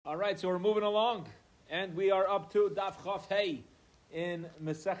All right, so we're moving along, and we are up to Daf Chaf Hey in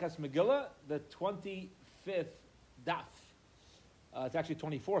Maseches Megillah, the 25th Daf. It's actually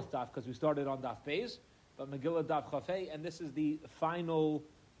 24th Daf because we started on Daf Beis, but Megillah Daf Chaf Hey, and this is the final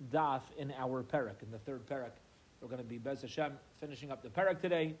Daf in our Perek, in the third Perek. We're going to be Bez Hashem finishing up the Perek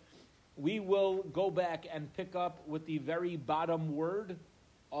today. We will go back and pick up with the very bottom word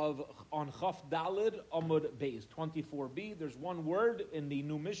of on Chaf Dalid Amud Beis 24b. There's one word in the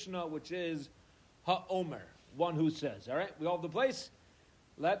new Mishnah which is Ha'omer, one who says. All right, we all have the place.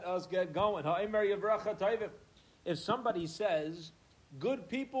 Let us get going. Ha'omer Yivracha Taivim. If somebody says, "Good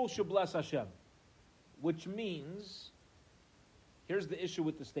people should bless Hashem," which means, here's the issue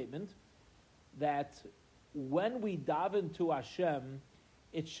with the statement, that when we daven to Hashem,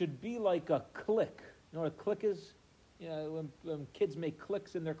 it should be like a click. You know what a click is? You know, when kids make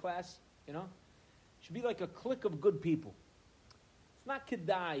cliques in their class, you know? It should be like a clique of good people. It's not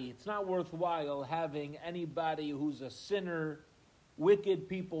kedai, it's not worthwhile having anybody who's a sinner, wicked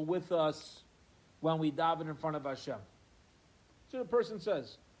people with us when we daven in front of Hashem. So the person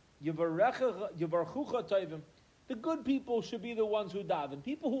says, Yivarchucha toivim. The good people should be the ones who daven.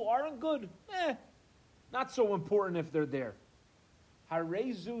 People who aren't good, not so important if they're there.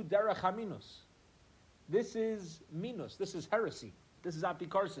 Harezu derech haminus. This is minus. This is heresy. This is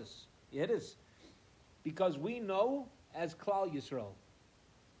apikarsis. It is. Because we know as Klal Yisrael,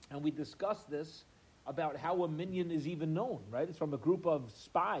 and we discussed this about how a minyan is even known, right? It's from a group of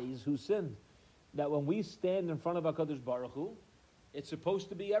spies who sinned. That when we stand in front of HaKadosh Baruch Hu, it's supposed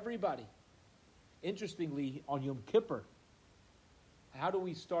to be everybody. Interestingly, on Yom Kippur, how do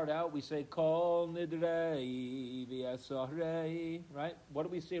we start out? We say, Kol Nidrei V'Yasorei, right? What do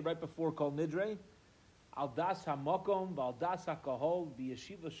we say right before Kol Nidrei? Al das hamakom, val das hakahol,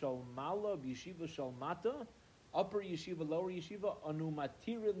 b'yeshiva shel mala, b'yeshiva shel mata, upper yeshiva, lower yeshiva, anu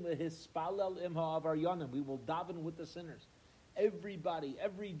matirin lehispalel im ha'avaryanim. We will daven with the sinners. Everybody,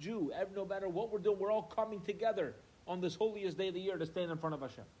 every Jew, no matter what we're doing, we're all coming together on this holiest day of the year to stand in front of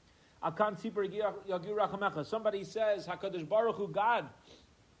Hashem. Akan tzipur yagir rachamecha. Somebody says, HaKadosh Baruch Hu, God,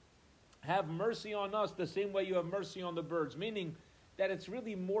 have mercy on us the same way you have mercy on the birds. Meaning that it's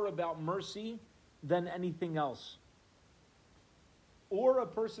really more about mercy than anything else. Or a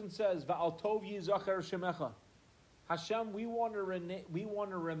person says, Va'al tov yizacher shemecha. Hashem, we want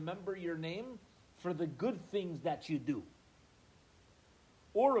to remember your name for the good things that you do.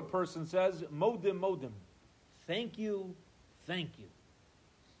 Or a person says, Modim, Modim. Thank you, thank you.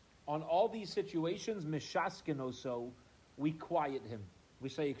 On all these situations, Mishaskin we quiet him. We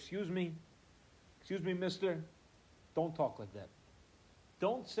say, excuse me, mister, don't talk like that.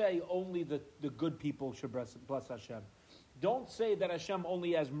 Don't say only the good people should bless Hashem. Don't say that Hashem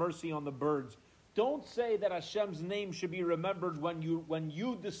only has mercy on the birds. Don't say that Hashem's name should be remembered when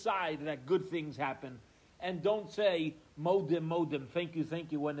you decide that good things happen. And don't say, Modim, Modim, thank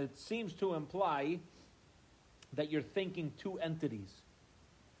you, when it seems to imply that you're thinking two entities.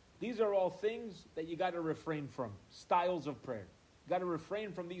 These are all things that you got to refrain from. Styles of prayer. You got to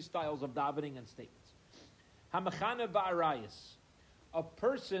refrain from these styles of davening and statements. Hamachana ba'arayis. A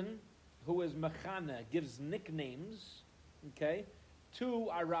person who is mechana gives nicknames, okay, to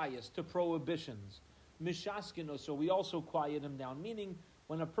arayas, to prohibitions. Mishaskin, so we also quiet him down. Meaning,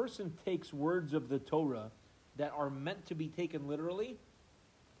 when a person takes words of the Torah that are meant to be taken literally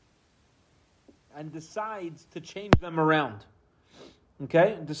and decides to change them around,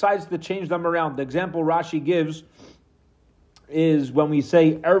 okay, decides to change them around. The example Rashi gives is when we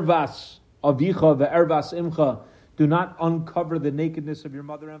say ervas avicha ve'ervas imcha. Do not uncover the nakedness of your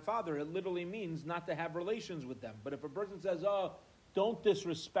mother and father. It literally means not to have relations with them. But if a person says, "Oh, don't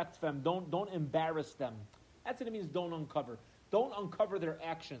disrespect them, don't embarrass them," that's what it means. Don't uncover their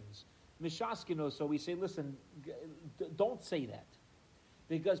actions. Mishaskin, so we say, listen, don't say that,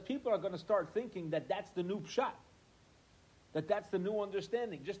 because people are going to start thinking that that's the new pshat, that's the new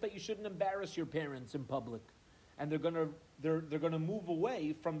understanding. Just that you shouldn't embarrass your parents in public, and they're going to move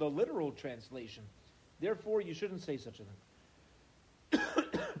away from the literal translation. Therefore, you shouldn't say such a thing.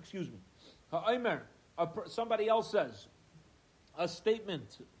 Excuse me. Ha'omer, somebody else says a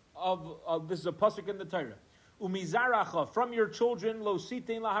statement of this is a pasuk in the Torah. Umizaracha, from your children, lo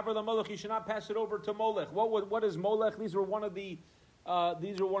sitein lahaver lamolech, you should not pass it over to Molech. What is Molech? These were one of the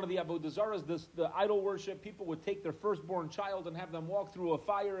avodah zaras, the idol worship. People would take their firstborn child and have them walk through a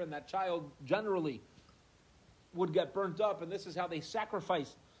fire, and that child generally would get burnt up. And this is how they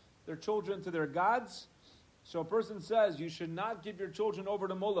sacrificed their children to their gods. So a person says, you should not give your children over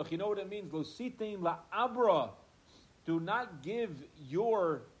to Molech. You know what it means? Lo sitein la'abra. Do not give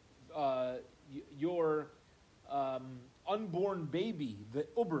your unborn baby, the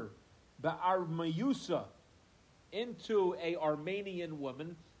uber, ba'ar mayusa, into a Armenian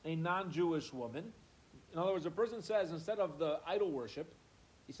woman, a non-Jewish woman. In other words, a person says, instead of the idol worship,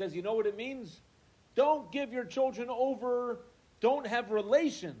 he says, you know what it means? Don't give your children over, don't have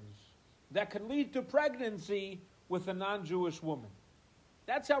relations that could lead to pregnancy with a non-Jewish woman.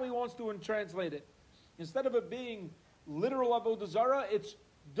 That's how he wants to translate it. Instead of it being literal avodah zarah, it's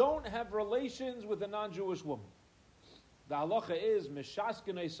don't have relations with a non-Jewish woman. The halacha is,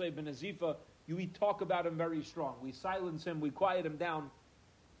 Meshaskin Esei ben Azifa, we talk about him very strong. We silence him, we quiet him down,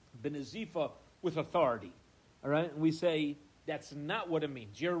 ben Azifa, with authority. All right? And we say, that's not what it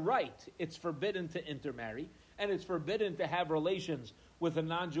means. You're right. It's forbidden to intermarry, and it's forbidden to have relations with a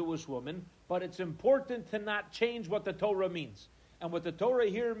non-Jewish woman, but it's important to not change what the Torah means. And what the Torah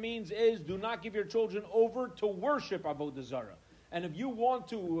here means is, do not give your children over to worship avodah zarah. And if you want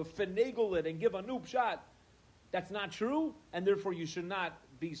to finagle it and give a new shot, that's not true, and therefore you should not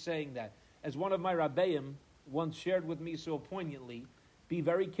be saying that. As one of my rabbeim once shared with me so poignantly, be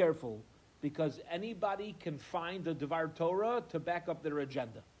very careful, because anybody can find the Devar Torah to back up their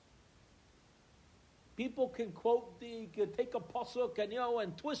agenda. People can quote, can take a pasuk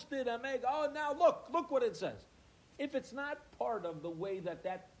and twist it and make, now look what it says. If it's not part of the way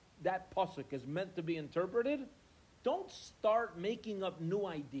that pasuk is meant to be interpreted, don't start making up new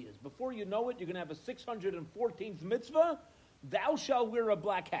ideas. Before you know it, you're going to have a 614th mitzvah, thou shalt wear a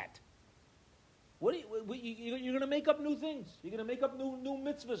black hat. You're going to make up new things. You're going to make up new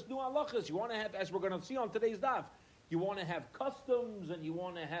mitzvahs, new halachas. You want to have, as we're going to see on today's daf, you want to have customs and you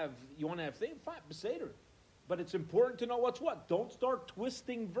want to have things. Fine, beseder. But it's important to know what's what. Don't start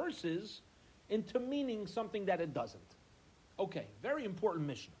twisting verses into meaning something that it doesn't. Okay, very important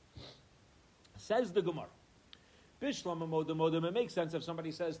Mishnah. Says the Gemara. Bishlam Modem, it makes sense if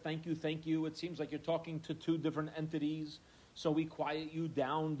somebody says, thank you. It seems like you're talking to two different entities. So we quiet you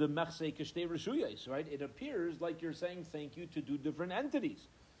down the mechse kashtei reshuyos, right? It appears like you're saying thank you to two different entities.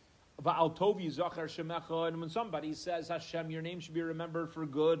 Va'al tovi zachar shemecha, and when somebody says Hashem, your name should be remembered for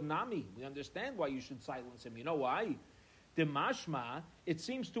good, nami. We understand why you should silence him. You know why? Demashma, it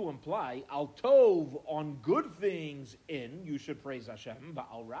seems to imply al tov, on good things you should praise Hashem.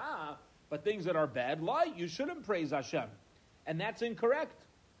 Va'al ra, but things that are bad, you shouldn't praise Hashem, and that's incorrect.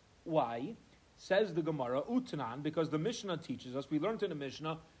 Why? Says the Gemara, Utnan, because the Mishnah teaches us, we learned in the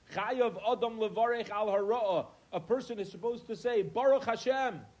Mishnah, Chayav Adam Levarech al Hara'ah. A person is supposed to say, Baruch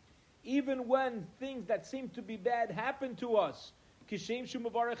Hashem, even when things that seem to be bad happen to us. Kishem Shu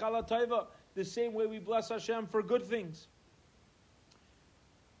Mevarech ala Taiva, the same way we bless Hashem for good things.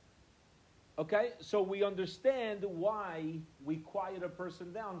 Okay, so we understand why we quiet a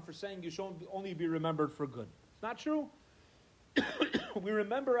person down for saying you should only be remembered for good. It's not true. We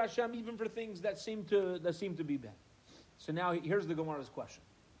remember Hashem even for things that seem to be bad. So now here's the Gemara's question.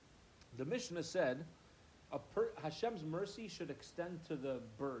 The Mishnah said Hashem's mercy should extend to the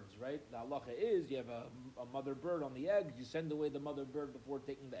birds, right? The halacha is you have a mother bird on the egg, you send away the mother bird before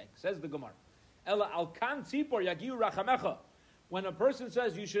taking the egg. Says the Gemara. Ela al kan tzipor yagiu rachamecha. When a person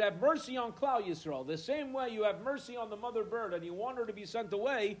says you should have mercy on Klal Yisrael, the same way you have mercy on the mother bird and you want her to be sent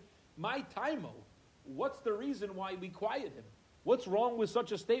away, my taimo, what's the reason why we quiet him? What's wrong with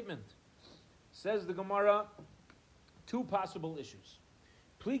such a statement? Says the Gemara, two possible issues.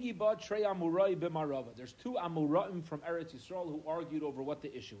 Pligi ba trei amurai b'marava. There's two amuraim from Eretz Yisrael who argued over what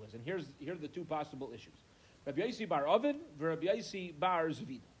the issue is. And here are the two possible issues. Rabbi Yosi bar Oven, Rabbi Yosi bar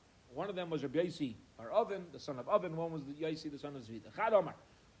Zvida. One of them was Rabbi Yosi bar Oven, the son of Oven. One was Yosi, the son of Zvida. Chad Omar.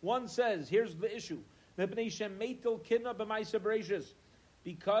 One says, here's the issue.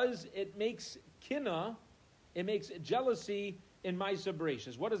 Because it makes kinna, it makes jealousy in Maisa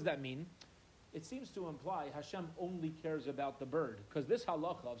Bereshis. What does that mean? It seems to imply Hashem only cares about the bird, because this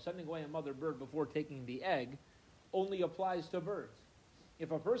halacha of sending away a mother bird before taking the egg only applies to birds.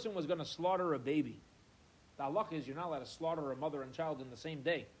 If a person was going to slaughter a baby, the halacha is you're not allowed to slaughter a mother and child in the same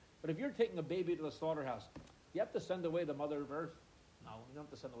day. But if you're taking a baby to the slaughterhouse, you have to send away the mother bird. No, you don't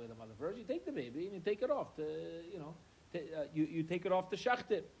have to send away the mother bird. You take the baby and you take it off to, you take it off to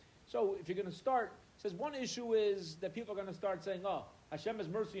shachtit. So if you're going to start, it says one issue is that people are going to start saying, oh, Hashem has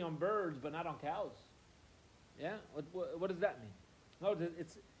mercy on birds, but not on cows. Yeah? What does that mean? No,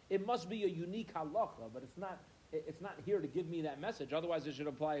 it must be a unique halacha, but it's not here to give me that message. Otherwise, it should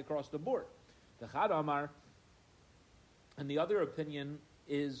apply across the board. The Chad Amar, and the other opinion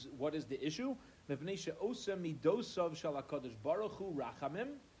is, what is the issue? You're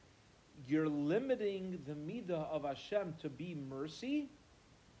limiting the midah of Hashem to be mercy,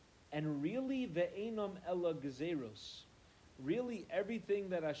 and really ve'enam ela gezeros. really everything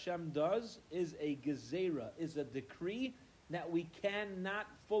that Hashem does is a gezerah, is a decree that we cannot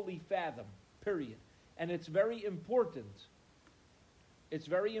fully fathom, period. And it's very important. It's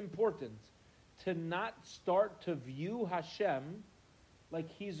very important to not start to view Hashem like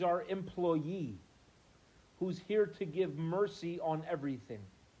he's our employee who's here to give mercy on everything.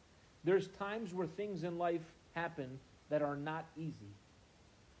 There's times where things in life happen that are not easy.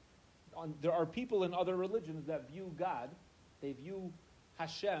 There are people in other religions that view God, they view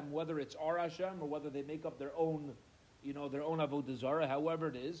Hashem, whether it's our Hashem or whether they make up their own, their own avodah zarah, however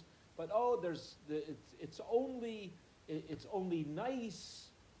it is. But it's only nice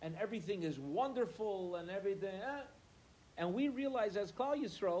and everything is wonderful and everything. And we realize as Klal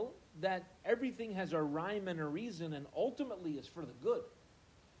Yisrael that everything has a rhyme and a reason and ultimately is for the good.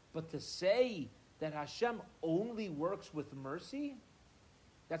 But to say that Hashem only works with mercy,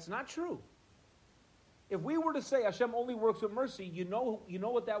 that's not true. If we were to say Hashem only works with mercy, you know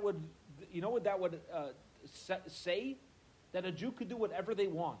what that would say? That a Jew could do whatever they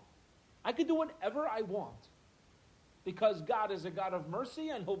want. I could do whatever I want because God is a God of mercy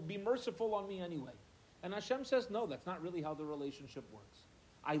and He'll be merciful on me anyway. And Hashem says, no, that's not really how the relationship works.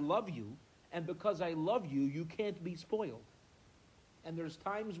 I love you, and because I love you, you can't be spoiled. And there's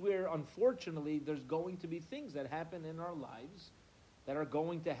times where, unfortunately, there's going to be things that happen in our lives that are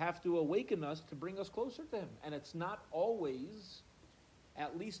going to have to awaken us to bring us closer to Him. And it's not always,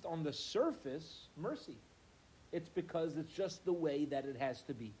 at least on the surface, mercy. It's because it's just the way that it has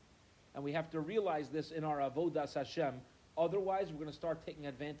to be. And we have to realize this in our avodas Hashem. Otherwise, we're going to start taking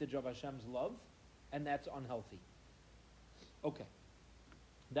advantage of Hashem's love, and that's unhealthy. Okay.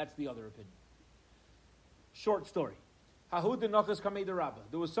 That's the other opinion. Short story. Hahud Nachas Kamei de Rabbah.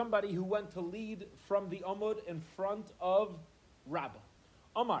 There was somebody who went to lead from the Amud in front of Rabbah.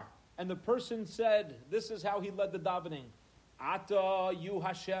 Omar. And the person said, this is how he led the davening. Ata, you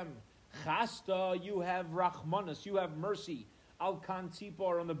Hashem. Chasta, you have Rachmanis, you have mercy. Al kan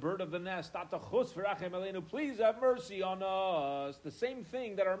tzipor, on the bird of the nest. Ata chus v'rachem aleinu, please have mercy on us. The same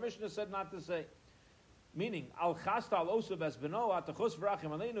thing that our Mishnah said not to say. Meaning, al chasta al osav es beno, ata chus v'rachem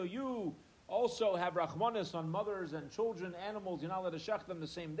aleinu, you also have Rachmanis on mothers and children, animals. You're not allowed to shech them the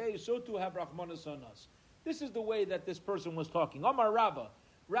same day, so too have Rachmanis on us. This is the way that this person was talking. Amar Rabbah.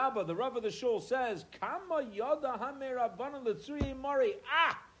 Rabbah, the Rav of the Shul says, Kama yada hame rabbanan l'tzuyei mari.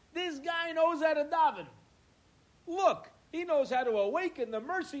 This guy knows how to daven. Look, he knows how to awaken the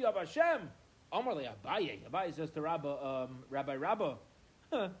mercy of Hashem. Amar le Abaye. Abaye says to Rabbi Rabbah,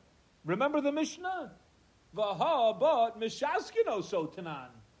 remember the Mishnah? Vaha but mishaskino sotanan.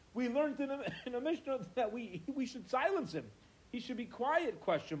 We learned in a Mishnah that we should silence him. He should be quiet,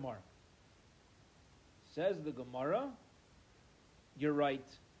 question mark. Says the Gemara, you're right.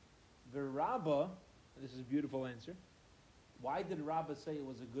 The Rabbah, this is a beautiful answer. Why did Rabbah say it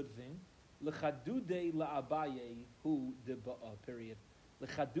was a good thing? L'chadude la'abaye hu deba'a, period.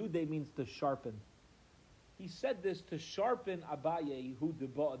 L'chadude means to sharpen. He said this to sharpen Abaye hu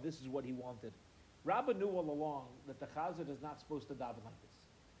deba'a. This is what he wanted. Rabbah knew all along that the chazan is not supposed to daven like this.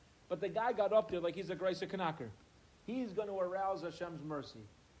 But the guy got up there like he's a Greisa Kanaker. He's going to arouse Hashem's mercy.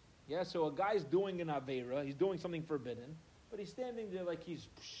 Yeah, so a guy's doing an Aveira, he's doing something forbidden, but he's standing there like he's,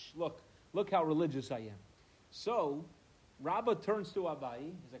 look how religious I am. So, Rabbah turns to Abai.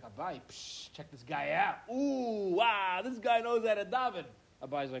 He's like, Abai, check this guy out. Ooh, wow, this guy knows how to daven.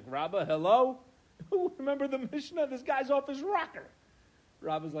 Abai's like, Rabbah, hello? Remember the Mishnah? This guy's off his rocker.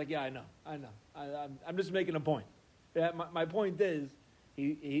 Rabbah's like, yeah, I know. I'm just making a point. Yeah, my point is,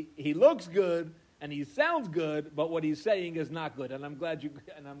 he looks good and he sounds good, but what he's saying is not good. And I'm glad you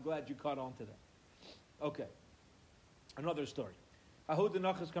caught on to that. Okay. Another story. There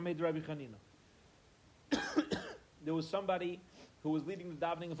was somebody who was leading the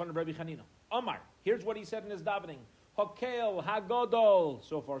davening in front of Rabbi Chanina. Omar, here's what he said in his davening. Hakel Hagodol.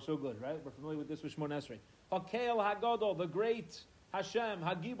 So far, so good, right? We're familiar with this with Shmon Esrei. Hakel Hagodol, the great Hashem,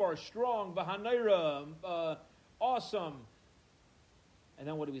 Hagibar, strong, V'hanayra, awesome. And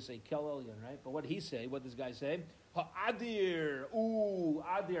then what do we say? Kel Elyon, right? But what did he say? What does this guy say? Ha'adir,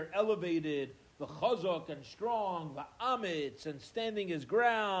 Adir, elevated, the chazak and strong, the amitz, and standing his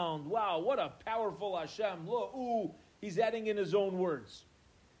ground. Wow, what a powerful Hashem. Look, he's adding in his own words.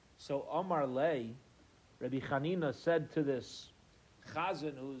 So Amar Lei, Rabbi Chanina said to this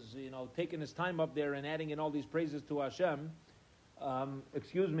chazan who's, taking his time up there and adding in all these praises to Hashem,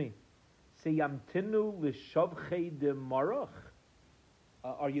 excuse me, Seyamtinu l'shavchei de marach.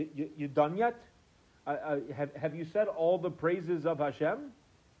 Are you done yet? Have you said all the praises of Hashem?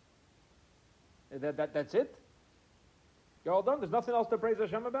 That's it? You're all done? There's nothing else to praise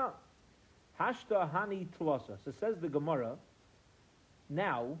Hashem about? Hashta hani tlasa. So says the Gemara,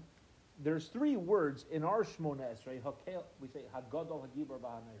 Now, there's three words in our Shmona Esrei. We say Hagadol Hagibor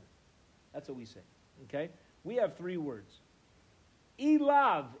B'Hanayr. That's what we say. Okay, we have three words.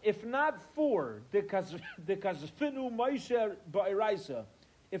 Ilav, if not for the Kazfinu Moshe Ba'iraisa,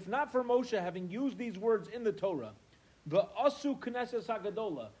 if not for Moshe having used these words in the Torah, the Asu Knesses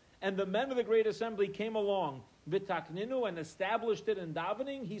Hagadola, and the men of the Great Assembly came along, V'takninu, and established it in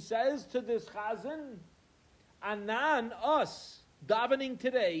davening, he says to this Chazan, Anan, us, davening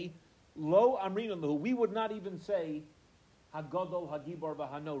today, Lo Amrinu, we would not even say Hagadol Hagibor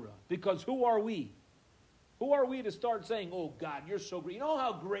V'Hanora, because who are we? Who are we to start saying, oh God, you're so great, you know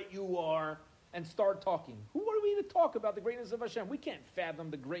how great you are, and start talking? Who are we to talk about the greatness of Hashem? We can't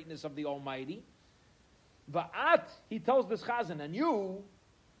fathom the greatness of the Almighty. Va'at, he tells this Chazan, and you,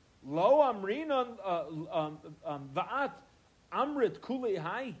 Lo Amrina, Va'at, Amrit Kulei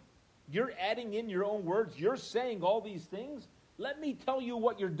Hai, you're adding in your own words, you're saying all these things. Let me tell you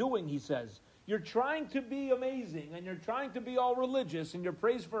what you're doing, he says. You're trying to be amazing, and you're trying to be all religious, and you're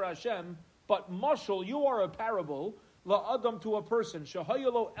praised for Hashem, but mashal, you are a parable, la adam, to a person,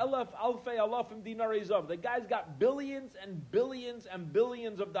 shahayalo elef alfei alafim dinarei zav. The guy's got billions and billions and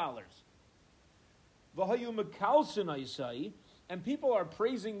billions of dollars. V'hayu mekalsin, I say, and people are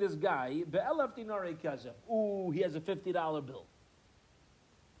praising this guy, be'elef dinarei kazef. Ooh, he has a $50 bill.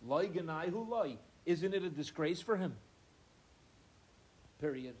 Loi ganai hu loi. Isn't it a disgrace for him?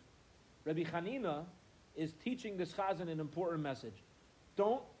 Period. Rabbi Chanina is teaching this Chazan an important message.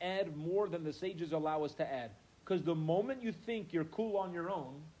 Don't add more than the sages allow us to add. Because the moment you think you're cool on your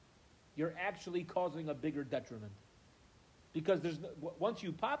own, you're actually causing a bigger detriment. Because once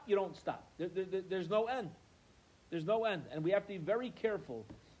you pop, you don't stop. There's no end. There's no end. And we have to be very careful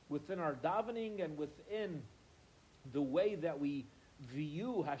within our davening and within the way that we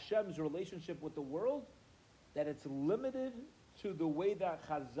view Hashem's relationship with the world, that it's limited to the way that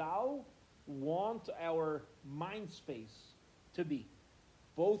Chazal want our mind space to be.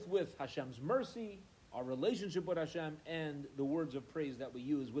 Both with Hashem's mercy, our relationship with Hashem, and the words of praise that we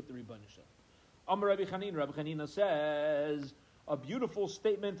use with the Rebbeinu Shem. Amar Rabbi Chanina says, a beautiful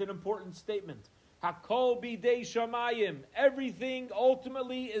statement, an important statement. Hakol bidei shamayim. Everything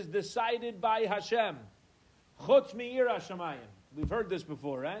ultimately is decided by Hashem. Chutz mi'ira shamayim. We've heard this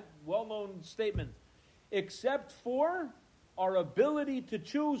before, right? Well-known statement. Except for our ability to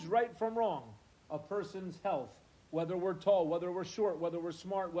choose right from wrong. A person's health. Whether we're tall, whether we're short, whether we're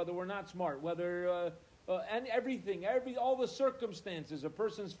smart, whether we're not smart, whether and everything, all the circumstances, a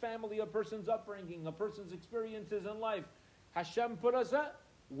person's family, a person's upbringing, a person's experiences in life. Hashem put us at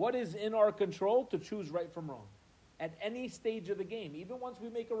what is in our control to choose right from wrong. At any stage of the game, even once we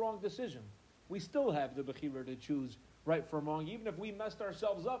make a wrong decision, we still have the bechira to choose right from wrong, even if we messed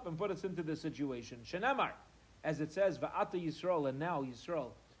ourselves up and put us into this situation. Shenamar, as it says, Va'ata Yisrael, and now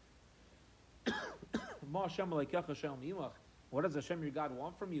Yisrael. What does Hashem your God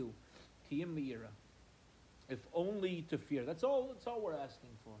want from you? If only to fear. That's all we're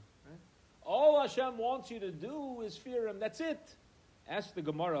asking for. Right? All Hashem wants you to do is fear Him. That's it. Ask the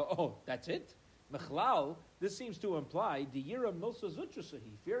Gemara, oh, that's it? Mechlal, this seems to imply,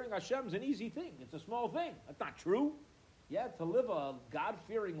 fearing Hashem is an easy thing. It's a small thing. That's not true. Yeah, to live a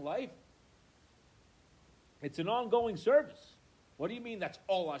God-fearing life, it's an ongoing service. What do you mean that's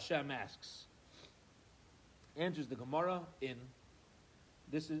all Hashem asks? Answers the Gemara in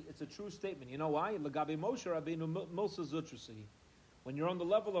it's a true statement. You know why? L'gabe Moshe Rabbeinu Mosa Zutrasi. When you're on the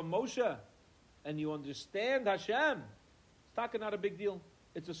level of Moshe and you understand Hashem, it's talking not a big deal.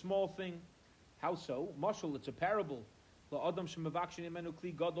 It's a small thing. How so? Mashal, it's a parable. You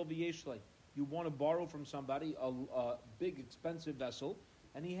want to borrow from somebody a big expensive vessel,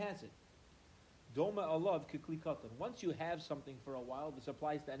 and he has it. Doma alav kikli katan. Once you have something for a while, this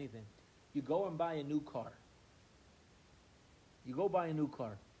applies to anything. You go and buy a new car. You go buy a new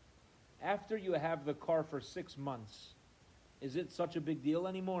car. After you have the car for 6 months, is it such a big deal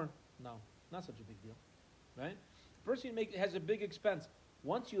anymore? No, not such a big deal, right? First, has a big expense.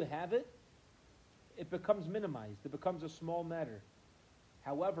 Once you have it, it becomes minimized. It becomes a small matter.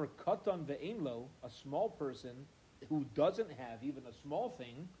 However, katan ve'enlo, a small person who doesn't have even a small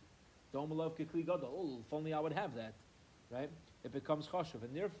thing, domalav kikli gadol. Oh, if only I would have that, right? It becomes chashuv,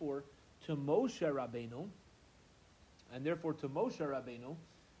 and therefore to Moshe Rabbeinu,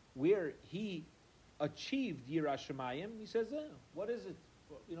 where he achieved Yirah Shamayim, he says, what is it?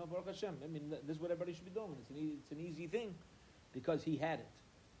 Baruch Hashem. I mean, this is what everybody should be doing. It's an easy thing, because he had it.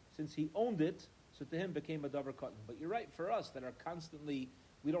 Since he owned it, so to him became a davar katan. But you're right, for us that are constantly,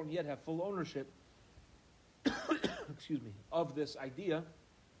 we don't yet have full ownership, excuse me, of this idea.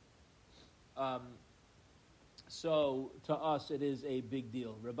 So to us, it is a big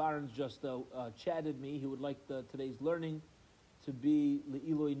deal. Reb Aaron's just chatted me. He would like today's learning to be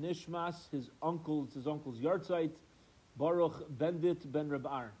Le'iloi Nishmas, his uncle's yahrzeit, Baruch Bendit ben Reb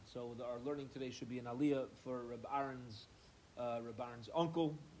Aaron. So our learning today should be an aliyah for Reb Aaron's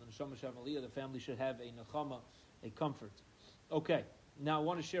uncle. The Neshama Shem Aliyah, the family should have a nechama, a comfort. Okay, now I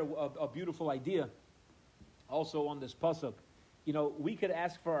want to share a beautiful idea also on this pasuk. You know, we could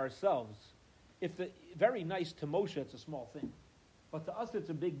ask for ourselves, if the very nice to Moshe, it's a small thing, but to us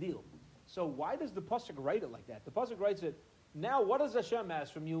it's a big deal. So why does the pasuk write it like that? The pasuk writes it, now what does Hashem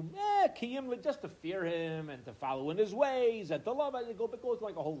ask from you? Kiyim, just to fear Him and to follow in His ways and to love. It goes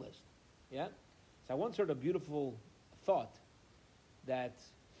like a whole list. Yeah. So I once heard a beautiful thought that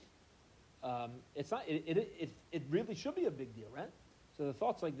it's not. It really should be a big deal, right? So the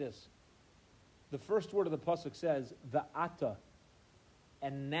thought's like this. The first word of the pasuk says va'ata,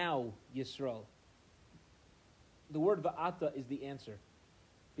 and now Yisrael. The word va'ata is the answer,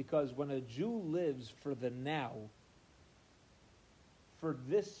 because when a Jew lives for the now, for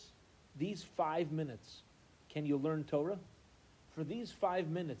these 5 minutes, can you learn Torah? For these 5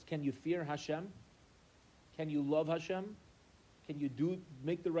 minutes, can you fear Hashem? Can you love Hashem? Can you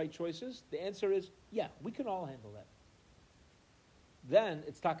make the right choices? The answer is, yeah, we can all handle that. Then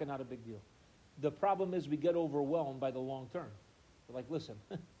it's not a big deal. The problem is we get overwhelmed by the long term. We're like, listen,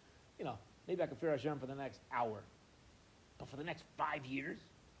 maybe I can fear Hashem for the next hour. But for the next 5 years,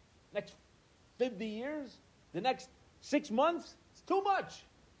 next 50 years, the next 6 months, it's too much,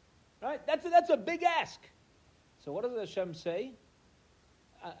 right? That's a big ask. So what does Hashem say?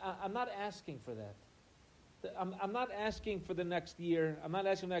 I'm not asking for that. I'm not asking for the next year. I'm not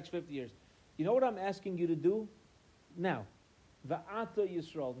asking for the next 50 years. You know what I'm asking you to do? Now. Va'ata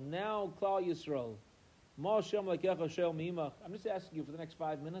Yisrael. Now, Klal Yisrael. Ma Hashem lekecha shel mimach. I'm just asking you for the next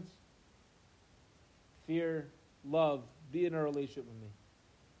 5 minutes. Fear, love, be in a relationship with me.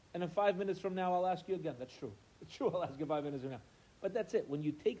 And in 5 minutes from now, I'll ask you again. That's true. It's true, I'll ask you 5 minutes from now. But that's it. When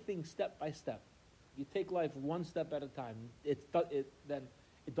you take things step by step, you take life one step at a time, then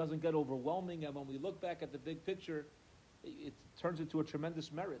it doesn't get overwhelming. And when we look back at the big picture, it turns into a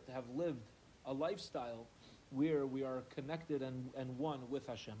tremendous merit to have lived a lifestyle where we are connected and one with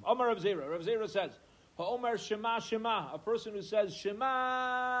Hashem. Omar Rav Zera. Rav Zera says, Ha'omer Shema Shema. A person who says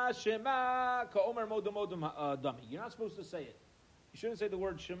Shema Shema Ka'omer Modem Dami. You're not supposed to say it. You shouldn't say the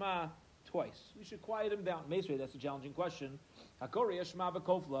word Shema twice. You should quiet him down. Meisvei, that's a challenging question. Hakori Shema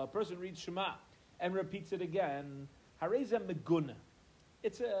B'Kofla. A person reads Shema and repeats it again. Harezem Meguna.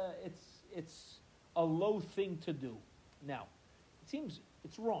 It's a low thing to do. Now, it seems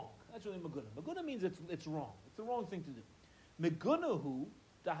it's wrong. That's really Meguna. Meguna means it's wrong. It's the wrong thing to do. Megunahu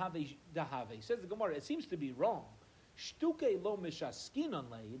dahave. Says the Gemara, it seems to be wrong. Shtuke lo mishaskin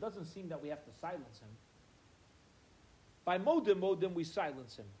lei. It doesn't seem that we have to silence him. By modim we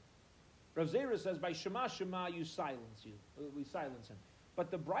silence him. Rav Zera says by Shema Shema we silence him. But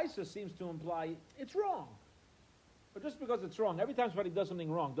the Brisa seems to imply it's wrong. But just because it's wrong, every time somebody does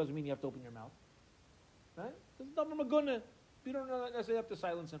something wrong, doesn't mean you have to open your mouth. Right? There's nothing Meguna. You don't necessarily have to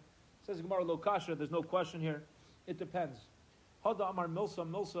silence him. Says Gemara Lo Kasha, there's no question here. It depends. Hada Amar Milsa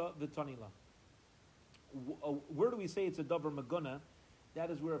V'Tanila. Where do we say it's a Davar Meguna?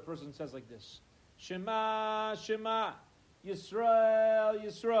 That is where a person says like this. Shema, Shema, Yisrael,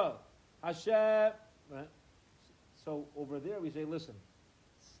 Yisrael, Hashem. Right? So over there we say, listen,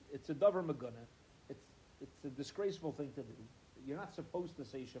 it's a Davar Meguna. It's a disgraceful thing to do. You're not supposed to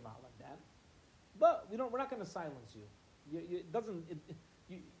say Shema like that. But we're not going to silence you.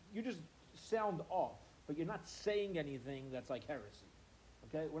 You just sound off, but you're not saying anything that's like heresy.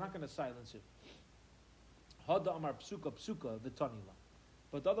 Okay? We're not going to silence you. Hada Amar Psuka V'Tanila.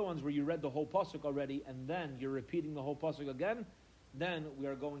 But the other ones where you read the whole pasuk already, and then you're repeating the whole pasuk again, then we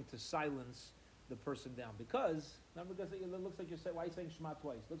are going to silence the person down. Because, remember, it looks like you're saying, why are you saying Shema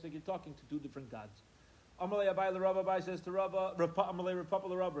twice? It looks like you're talking to two different gods. Amalei Abai l'Rabba, Abai says to Rabba, Amalei Rapapa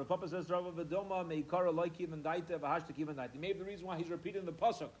l'Rabba, Rapapa says to Rabba, V'doma meikara loikim and daita, v'hashtakim and daita. Maybe the reason why he's repeating the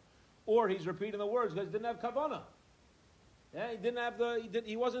pasuk, or he's repeating the words, because he didn't have kavanah. Yeah,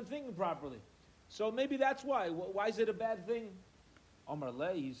 he wasn't thinking properly. So maybe that's why. Why is it a bad thing? Amar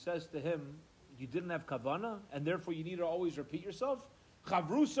Le, he says to him, you didn't have kavanah, and therefore you need to always repeat yourself?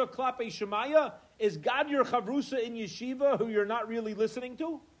 Chavrusa klape shemaya? Is God your chavrusa in yeshiva who you're not really listening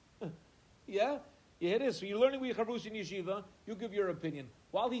to? Yeah? Yeah, it is. So you're learning with chavrusa in yeshiva, you give your opinion.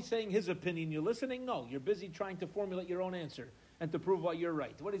 While he's saying his opinion, you're listening? No, you're busy trying to formulate your own answer and to prove why you're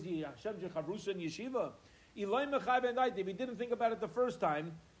right. What is he? Hashem chavrusa in yeshiva? If he didn't think about it the first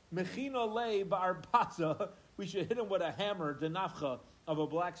time, mechina le ba'arbaza, we should hit him with a hammer, denafcha, of a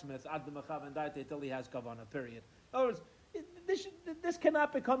blacksmith ad mechaven daite till he has kavana. Period. In other words, this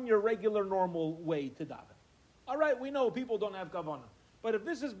cannot become your regular normal way to daven. All right, we know people don't have kavana, but if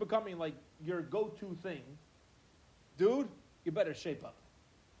this is becoming like your go-to thing, dude, you better shape up,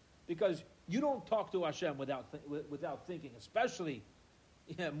 because you don't talk to Hashem without thinking, especially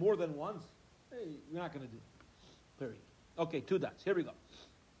more than once. Hey, you're not going to do it. Period. Okay, 2 dots. Here we go.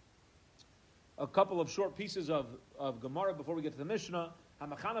 A couple of short pieces of Gemara before we get to the Mishnah.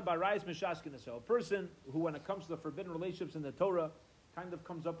 Hamachana barayis mishaskin. So a person who, when it comes to the forbidden relationships in the Torah, kind of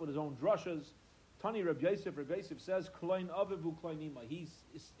comes up with his own drushas. Tani Reb Yosef says, Kloin avivu kloinima. He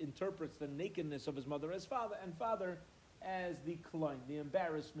interprets the nakedness of his mother as father, and father as the kloin, the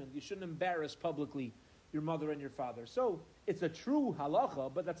embarrassment. You shouldn't embarrass publicly your mother and your father. So it's a true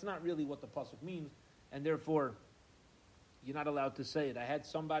halacha, but that's not really what the pasuk means, and therefore you're not allowed to say it. I had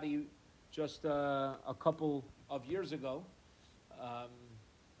somebody just a couple of years ago. I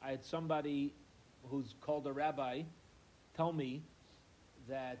had somebody who's called a rabbi tell me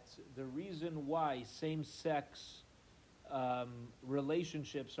that the reason why same-sex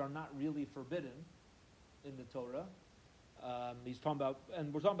relationships are not really forbidden in the Torah, he's talking about,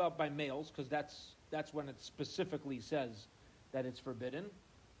 and we're talking about by males, because that's when it specifically says that it's forbidden.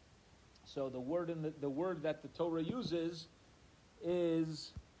 So the word that the Torah uses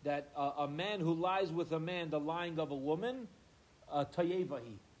is that a man who lies with a man, the lying of a woman,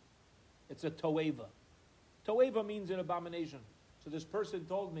 toyevahi. It's a toeva. Toeva means an abomination. So this person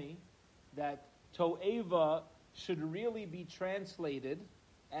told me that toeva should really be translated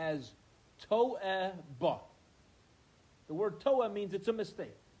as to'eba. The word toa means it's a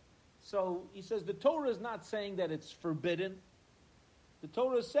mistake. So he says the Torah is not saying that it's forbidden. The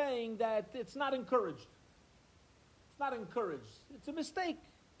Torah is saying that it's not encouraged. It's not encouraged. It's a mistake,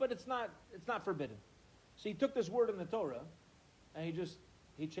 but it's not forbidden. So he took this word in the Torah and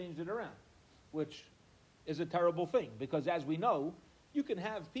he changed it around, which is a terrible thing, because as we know, you can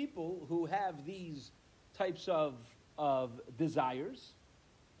have people who have these types of desires,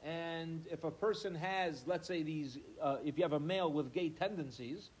 and if a person has, let's say if you have a male with gay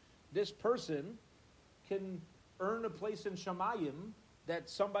tendencies, this person can earn a place in Shamayim that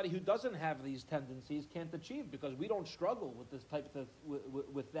somebody who doesn't have these tendencies can't achieve, because we don't struggle with this type of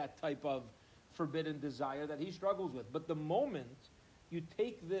with that type of forbidden desire that he struggles with. But the moment you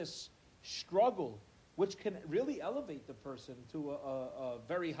take this struggle, which can really elevate the person to a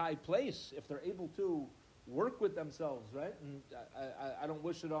very high place if they're able to work with themselves, right? And I don't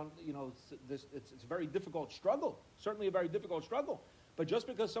wish it on, it's a very difficult struggle, certainly a very difficult struggle. But just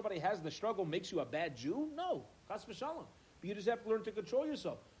because somebody has the struggle makes you a bad Jew? No, chas v'shalom. But you just have to learn to control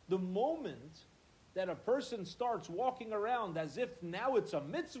yourself. The moment that a person starts walking around as if now it's a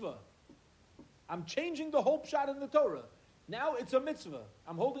mitzvah, I'm changing the whole pshat in the Torah. Now it's a mitzvah.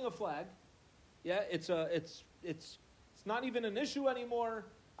 I'm holding a flag. Yeah, it's not even an issue anymore.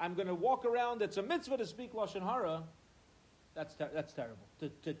 I'm going to walk around. It's a mitzvah to speak lashon hara. That's terrible.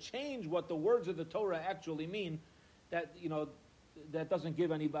 To change what the words of the Torah actually mean, that doesn't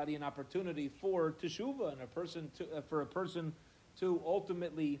give anybody an opportunity for teshuvah and for a person to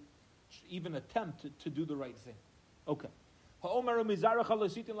ultimately even attempt to do the right thing. Okay. A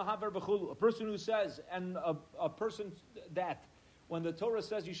person who says, and a person that, when the Torah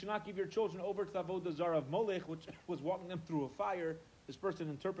says you should not give your children over to the avodah zarah of Molech, which was walking them through a fire, this person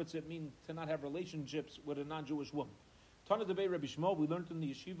interprets it mean to not have relationships with a non-Jewish woman. Tana debei Rabbi Shmuel, we learned in the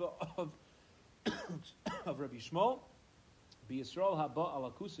yeshiva of Rabbi Shmuel, B'Yisrael haba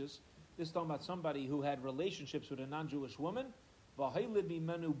alakusis. This is talking about somebody who had relationships with a non-Jewish woman. V'haylid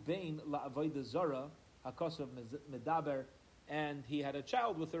mimenu bein la'avodah zarah hakasav medaber. And he had a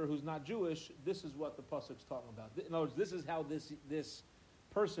child with her who's not Jewish. This is what the pasuk's talking about. In other words, this is how this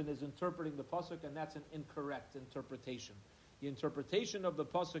person is interpreting the pasuk, and that's an incorrect interpretation. The interpretation of the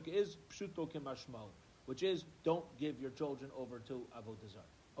pasuk is pshuto kemashmo, which is don't give your children over to avodah zarah.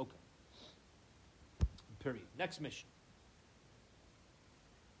 Okay. Period. Next Mishnah.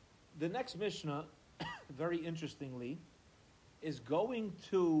 The next Mishnah, very interestingly, is going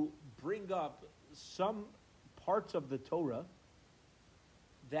to bring up some parts of the Torah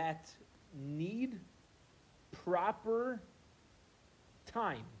that need proper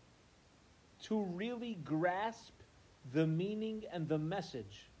time to really grasp the meaning and the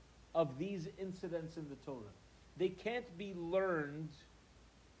message of these incidents in the Torah. They can't be learned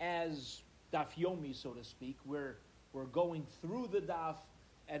as daf yomi, so to speak, where we're going through the daf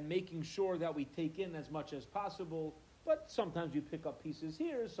and making sure that we take in as much as possible, but sometimes you pick up pieces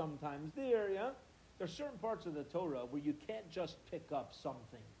here, sometimes there, yeah? There are certain parts of the Torah where you can't just pick up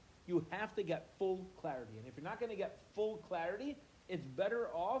something. You have to get full clarity. And if you're not going to get full clarity, it's better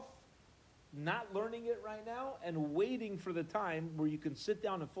off not learning it right now and waiting for the time where you can sit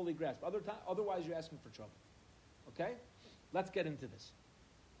down and fully grasp. Otherwise, you're asking for trouble. Okay? Let's get into this.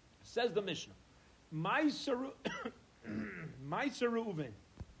 Says the Mishnah, Ma'aser Reuven,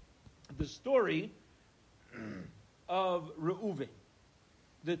 the story of Reuven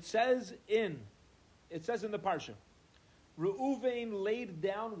that says in the Parsha, Reuven laid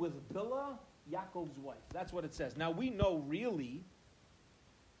down with Bilhah, Yaakov's wife. That's what it says. Now we know really,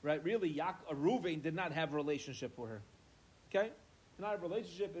 right? Really, Reuven did not have a relationship with her. Okay, not a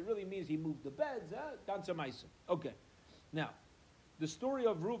relationship. It really means he moved the beds. Ganze Maisa. Okay. Now, the story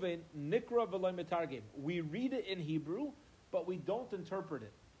of Reuven, Nikra v'lo metargim. We read it in Hebrew, but we don't interpret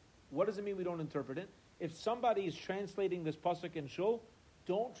it. What does it mean we don't interpret it? If somebody is translating this pasuk in shul,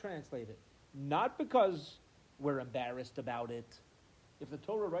 don't translate it. Not because we're embarrassed about it. If the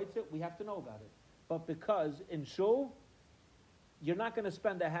Torah writes it, we have to know about it. But because in shul, you're not going to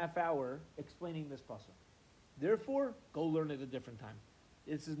spend a half hour explaining this pasuk. Therefore, go learn it a different time.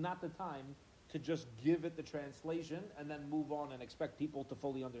 This is not the time to just give it the translation and then move on and expect people to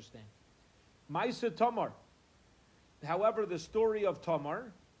fully understand. Ma'aser Tamar. However, the story of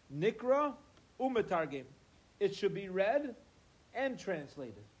Tamar, Nikra umetargim. It should be read and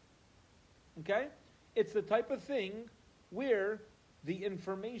translated. Okay? It's the type of thing where the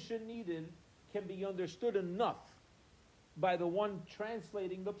information needed can be understood enough by the one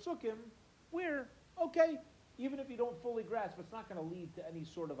translating the psukim where, okay, even if you don't fully grasp, it's not going to lead to any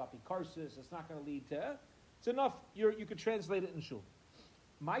sort of apikarsis. It's not going to lead to... It's enough. You could translate it in shul.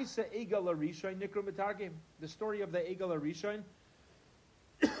 Ma'aser Egel HaRishon Nikra Metargim. The story of the Egel HaRishon,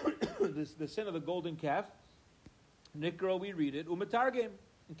 the sin of the golden calf. Nikra, we read it. Umetargim.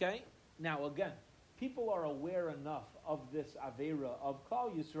 Okay? Now, again, people are aware enough of this Aveira of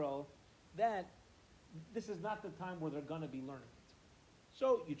Klal Yisrael that this is not the time where they're going to be learning it.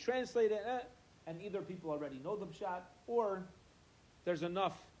 So you translate it, and either people already know the pshat, or there's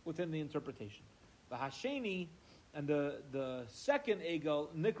enough within the interpretation. The Hasheni and the second Egel,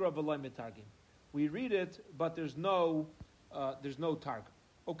 Nikra v'lo metargim. We read it, but there's no targum.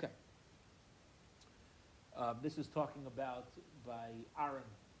 Okay. This is talking about by Aaron,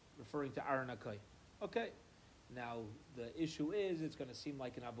 referring to Aaron Akai. Okay. Now, the issue is, it's going to seem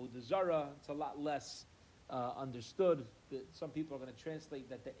like an Avodah Zarah. It's a lot less understood. Some people are going to translate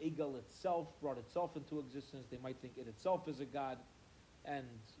that the Egel itself brought itself into existence. They might think it itself is a god, and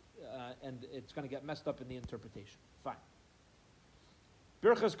it's going to get messed up in the interpretation. Fine.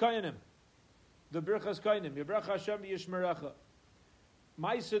 Birchas Koyanim. The Birchas Koyanim. Yibrach Hashem v'yishmerecha.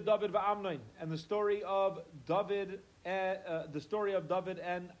 Ma'aser David v'Amnon. And the story of David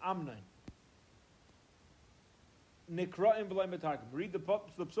and Amnon. Nikra'im v'lo metargim. Read the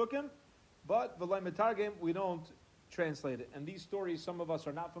psukim, but v'lo metargim, we don't translate it. And these stories, some of us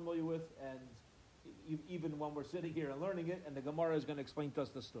are not familiar with, and even when we're sitting here and learning it, and the Gemara is going to explain to us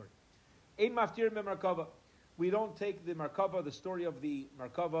the story. Ein maftir me Merkava. We don't take the Merkava, the story of the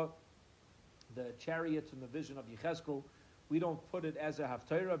Merkava, the chariots and the vision of Yechezkel. We don't put it as a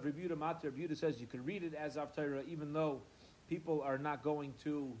haftarah. Rebuta matir. Rebuta says you can read it as haftarah, even though people are not going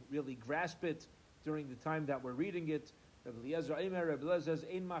to really grasp it during the time that we're reading it. Rabbi Eliezer Eimer, Rabbi Eliezer says,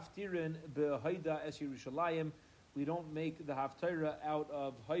 Ein maftirin be'haida es Yerushalayim. We don't make the haftarah out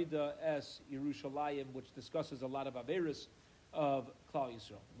of haida es Yerushalayim, which discusses a lot of averis of Klal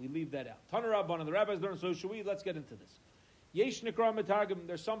Yisrael. We leave that out. Tanarab, one of the rabbis learned, so should we? Let's get into this. Yesh Nikra Metargim,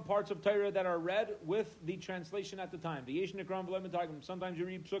 there's some parts of Torah that are read with the translation at the time. The Yesh Nikra Metargim, sometimes you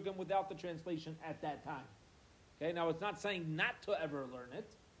read Psukim without the translation at that time. Okay, now it's not saying not to ever learn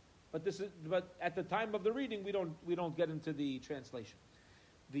it, but at the time of the reading, we don't get into the translation.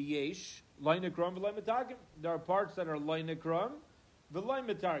 The Yesh, Lo Nikram v'lo metargim. There are parts that are Lo Nikram v'lo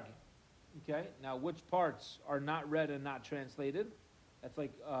metargim. Okay, now which parts are not read and not translated? That's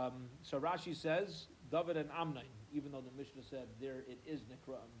like, so Rashi says, David and Amnon, even though the Mishnah said there it is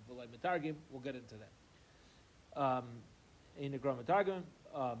Nikram v'lo metargim. We'll get into that. In Nikram metargim,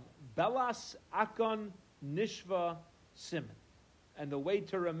 Belas Akon Nishva Simon. And the way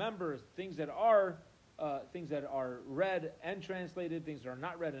to remember things that are read and translated, things that are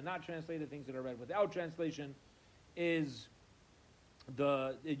not read and not translated, things that are read without translation, is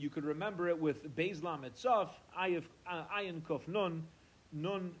you could remember it with Beis Lamed Tzaf, Ayin Kuf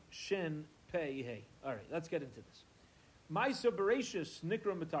Nun Shin Pei Hey. All right, let's get into this. Ma'aser Bereshis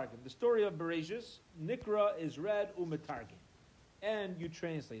Nikra Metargim. The story of Bereshis, Nikra is read umetargim, and you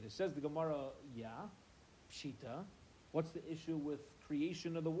translate it. Says the Gemara, yeah, Pshita. What's the issue with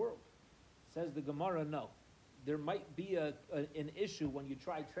creation of the world? Says the Gemara, no. There might be an issue when you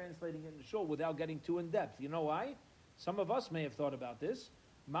try translating it in the shul without getting too in depth. You know why? Some of us may have thought about this.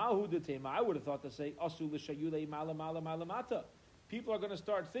 Mahu detema. I would have thought to say asu l'shayulei mala mala mala mata. People are going to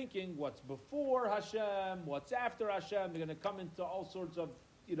start thinking what's before Hashem, what's after Hashem. They're going to come into all sorts of,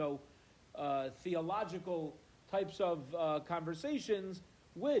 theological types of conversations,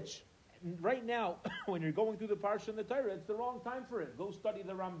 which right now, when you're going through the Parsha and the Torah, it's the wrong time for it. Go study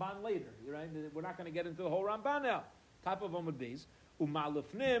the Ramban later. Right? We're not going to get into the whole Ramban now. Top of Amud Beis,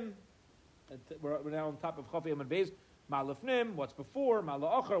 umalufnim. We're now on top of Chafei Amud Beis. Malufnim, what's before?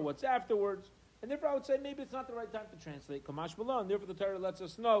 Malachar, what's afterwards? And therefore, I would say maybe it's not the right time to translate Kamash Malon. Therefore, the Torah lets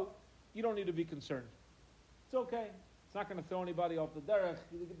us know you don't need to be concerned. It's okay. It's not going to throw anybody off the derech.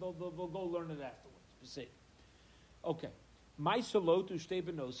 They'll go learn it afterwards. Be safe. Okay. Ma'aseh Lot u'shtei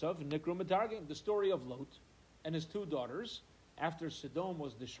benosav nikru metargim. The story of Lot and his two daughters. After Sodom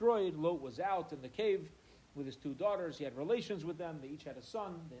was destroyed, Lot was out in the cave with his two daughters. He had relations with them. They each had a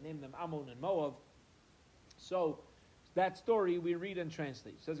son. They named them Ammon and Moab. So that story we read and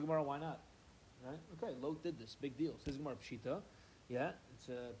translate. Says Gemara, why not? Right? Okay, Lot did this. Big deal. Says Gemara Pshita. Yeah, it's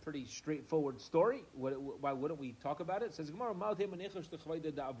a pretty straightforward story. Why wouldn't we talk about it? Says Gemara,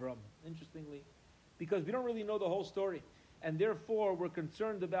 interestingly, because we don't really know the whole story. And therefore, we're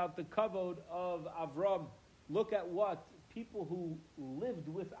concerned about the kavod of Avram. Look at what people who lived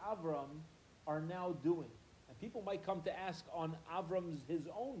with Avram are now doing. And people might come to ask on Avram's, his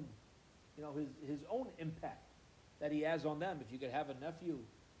own impact that he has on them. If you could have a nephew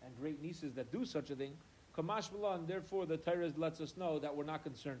and great nieces that do such a thing, Kamash Malan, therefore the Torah lets us know that we're not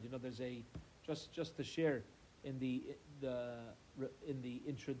concerned. There's a just to share in the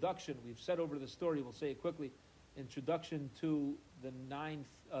introduction we've said over the story. We'll say it quickly. Introduction to the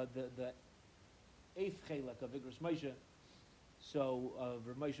eighth chelek of Igros Moshe. So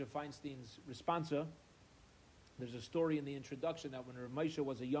Rav Moshe Feinstein's responsa. There's a story in the introduction that when Rav Moshe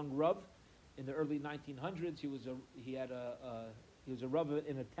was a young Rav in the early 1900s, he was a Rav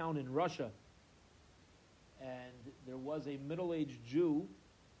in a town in Russia. And there was a middle-aged Jew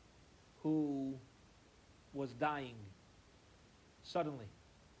who was dying suddenly.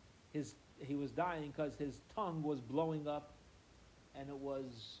 He was dying because his tongue was blowing up, and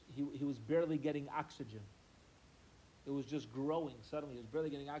he was barely getting oxygen. It was just growing suddenly. He was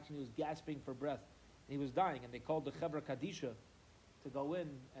barely getting oxygen. He was gasping for breath. And he was dying, and they called the Chevra Kadisha to go in,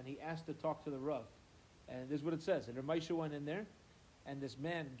 and he asked to talk to the Rav. And this is what it says. And Rav Moshe went in there, and this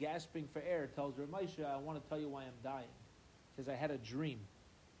man, gasping for air, tells Rav Moshe, I want to tell you why I'm dying. He says, I had a dream.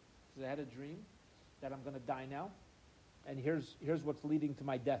 He says, I had a dream that I'm going to die now, and here's what's leading to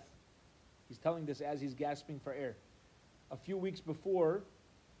my death. He's telling this as he's gasping for air. A few weeks before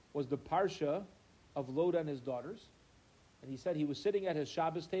was the Parsha of Lot and his daughters, and he said he was sitting at his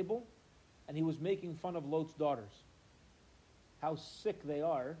Shabbos table, and he was making fun of Lot's daughters. How sick they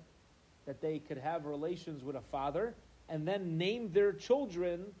are that they could have relations with a father and then name their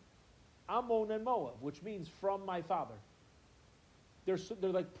children Ammon and Moab, which means from my father. They're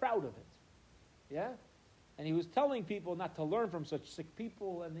like proud of it. Yeah? And he was telling people not to learn from such sick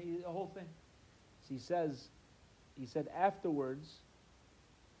people and the whole thing. So he said afterwards,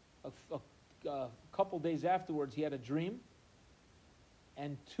 a couple days afterwards, he had a dream,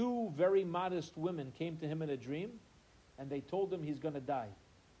 and two very modest women came to him in a dream, and they told him he's going to die.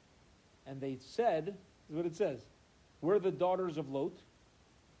 And they said, this is what it says, we're the daughters of Lot.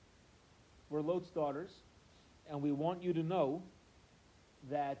 We're Lot's daughters, and we want you to know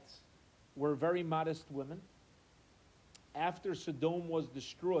that we're very modest women. After Sodom was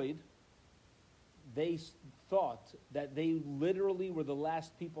destroyed, they thought that they literally were the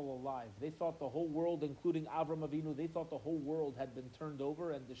last people alive. They thought the whole world, including Avram Avinu, they thought the whole world had been turned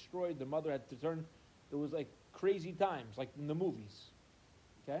over and destroyed. Their mother had to turn. It was like crazy times, like in the movies.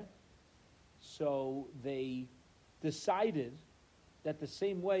 Okay? So they decided that the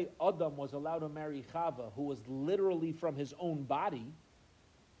same way Adam was allowed to marry Chava, who was literally from his own body,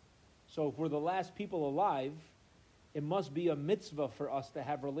 so if we're the last people alive, it must be a mitzvah for us to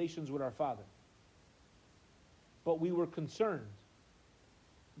have relations with our father. But we were concerned,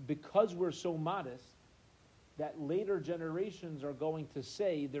 because we're so modest, that later generations are going to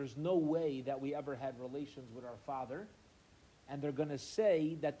say there's no way that we ever had relations with our father, and they're going to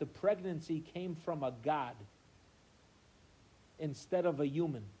say that the pregnancy came from a god instead of a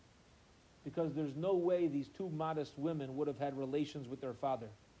human, because there's no way these two modest women would have had relations with their father.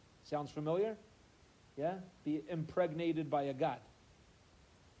 Sounds familiar? Yeah? Be impregnated by a god.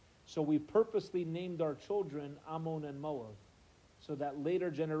 So we purposely named our children Ammon and Moab, so that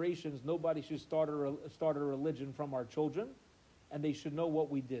later generations, nobody should start a religion from our children, and they should know what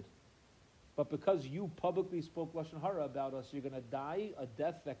we did. But because you publicly spoke Lashon Hara about us, you're going to die a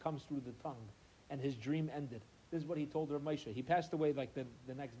death that comes through the tongue. And his dream ended. This is what he told Rav Moshe. He passed away like the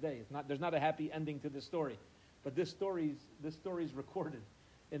next day. There's not a happy ending to this story, but this story's recorded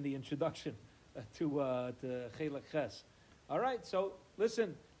in the introduction to Chelek Ches. All right, so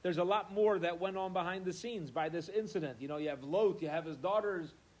listen. There's a lot more that went on behind the scenes by this incident. You have Lot, you have his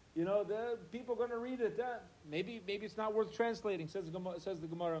daughters. The people are going to read it. Maybe it's not worth translating. Says the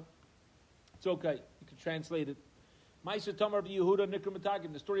Gemara. It's okay. You can translate it. Ma'aser Tamar Yehuda Nikra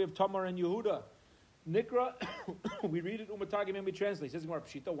Matagim. The story of Tamar and Yehuda. Nikra, we read it Umatagim and we translate. Says the Gemara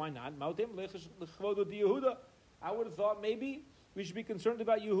Pshita. Why not? Mautim lechvodu di Yehuda. I would have thought maybe we should be concerned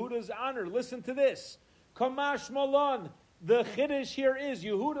about Yehuda's honor. Listen to this. Kamash Malon. The chiddush here is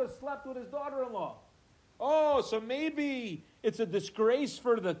Yehuda slept with his daughter-in-law. Oh, so maybe it's a disgrace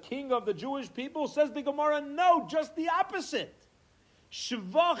for the king of the Jewish people? Says the Gemara, no, just the opposite.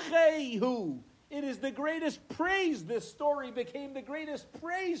 Shvachehu. It is the greatest praise. This story became the greatest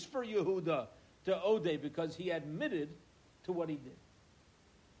praise for Yehuda to Odeh because he admitted to what he did.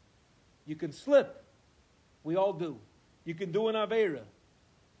 You can slip. We all do. You can do an Aveira.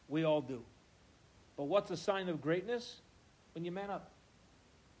 We all do. But what's a sign of greatness? When you man up.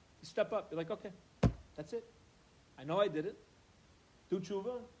 You step up. You're like, okay, that's it. I know I did it. Do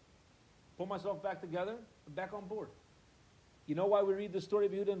tshuva. Pull myself back together. I'm back on board. You know why we read the story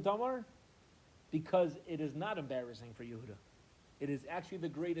of Yehuda and Tamar? Because it is not embarrassing for Yehuda. It is actually the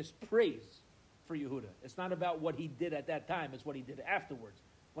greatest praise for Yehuda. It's not about what he did at that time. It's what he did afterwards.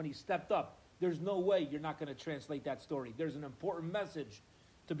 When he stepped up. There's no way you're not going to translate that story. There's an important message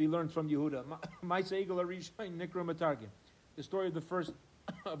to be learned from Yehuda. Ma'aser Egel Arishayin Nikra Matargim. The story of the first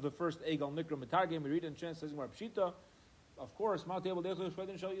Egel Nikra Matargim. We read it in translation Mar Pshita. Of course, Ma'atei B'Dechel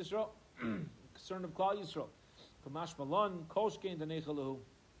Shvedin Shal Yisrael. Concern of Klal Yisrael. Kamash Malon Koshkein Danechalahu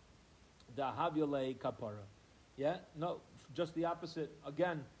Dahavyolei Kapara. Yeah, no, just the opposite.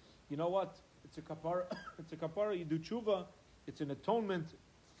 Again, you know what? It's a kapara. It's a kapara. You do tshuva. It's an atonement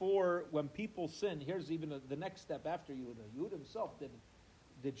for when people sin. Here's even the next step after Yehuda. Yehuda himself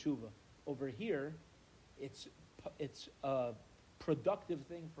did tshuva. Over here, it's a productive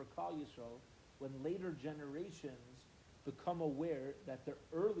thing for Klal Yisrael when later generations become aware that their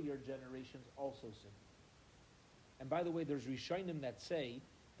earlier generations also sinned. And by the way, there's Rishonim that say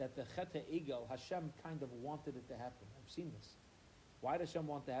that the Chet Egel, Hashem kind of wanted it to happen. I've seen this. Why does Hashem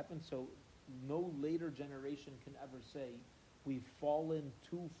want it to happen? So no later generation can ever say, we've fallen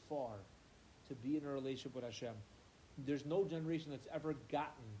too far to be in a relationship with Hashem. There's no generation that's ever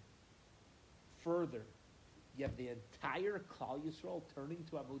gotten further. You have the entire Klal Yisrael turning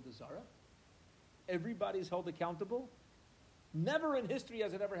to Avodah Zarah. Everybody's held accountable. Never in history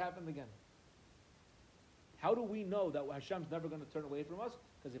has it ever happened again. How do we know that Hashem's never going to turn away from us?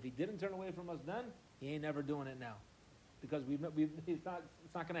 Because if he didn't turn away from us then, he ain't never doing it now. Because it's not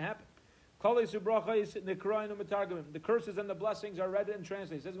going to happen. The curses and the blessings are read and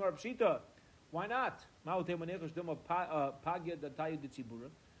translated. It says in Pshita. Why not? I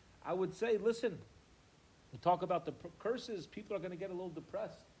would say, listen, we talk about the curses, people are going to get a little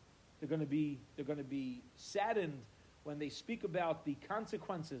depressed. They're going to be saddened when they speak about the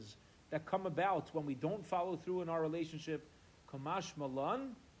consequences that come about when we don't follow through in our relationship. Kamash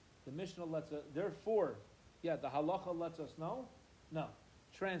Malan, the Mishnah lets us, therefore, the halacha lets us know. No,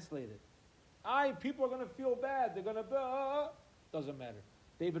 translate it. People are going to feel bad. They're going to, doesn't matter.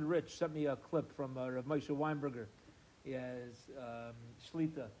 David Rich sent me a clip from Rav Moshe Weinberger. He has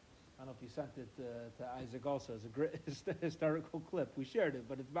Shlita. I don't know if you sent it to Isaac also. It's a great historical clip. We shared it,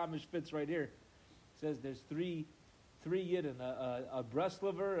 but it's mamish fits right here. It says there's three Yidden, a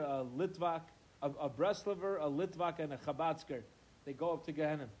Breslover, a Litvak, a Breslover, a Litvak, and a Chabadsker. They go up to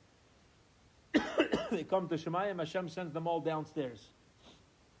Gehenna. They come to Shemayim. Hashem sends them all downstairs.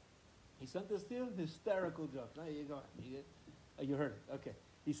 He sent this to you? Hysterical joke. There you go. You heard it. Okay.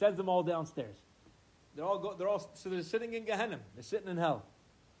 He sends them all downstairs. So they're sitting in Gehenna. They're sitting in hell.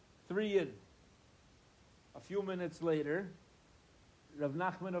 3 Yidden. A few minutes later, Rav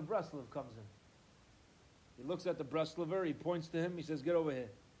Nachman of Breslov comes in. He looks at the Breslover, he points to him, he says, get over here.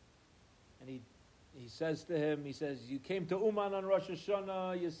 And he says to him, you came to Uman on Rosh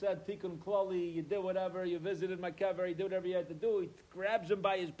Hashanah, you said Tikkun Klali, you did whatever, you visited my kever, you did whatever you had to do. He grabs him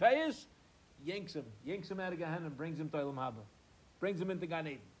by his payas, yanks him out of Gehenna and brings him to Elam Haba. Brings him into Gan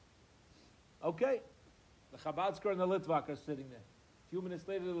Eden. Okay. The Chabadsker and the Litvak are sitting there. A few minutes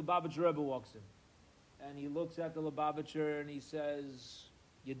later, the Lubavitcher Rebbe walks in. And he looks at the Lubavitcher and he says,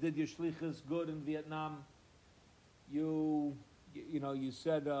 you did your shlichus good in Vietnam. You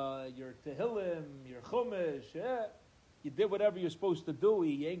said your Tehillim, your Chumash, you did whatever you're supposed to do.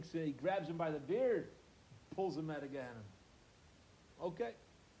 He grabs him by the beard, pulls him out of Gehenna. Okay.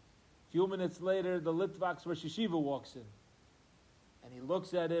 A few minutes later, the Litvak's Rosh Yeshiva walks in. And he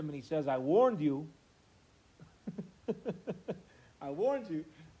looks at him and he says, I warned you. I warned you.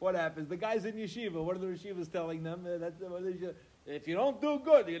 What happens? The guy's in yeshiva. What are the yeshivas telling them? If you don't do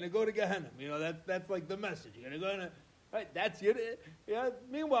good, you're going to go to Gehenna. That's like the message. You're going to go to... Right, that's you. Yeah.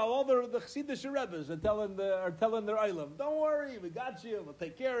 Meanwhile, all the Chassidish Rebbes are telling their Eilam, don't worry, we got you. We'll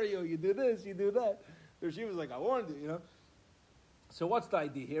take care of you. You do this, you do that. The yeshiva's like, I warned you. So what's the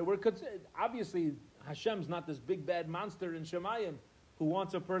idea here? Obviously Hashem's not this big bad monster in Shemayim who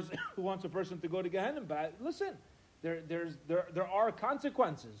wants a person to go to Gehenna. But listen, there are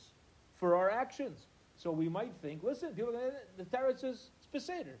consequences for our actions. So we might think, listen, people, the Torah says it's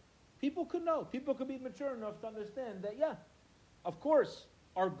Beseder. People could know. People could be mature enough to understand that, yeah, of course,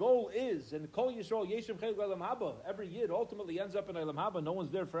 our goal is, and Kol Yisrael Yeshem Chelik Olam Haba, every Yid ultimately ends up in Olam Haba. No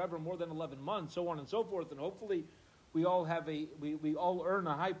one's there forever more than 11 months, so on and so forth. And hopefully we all we all earn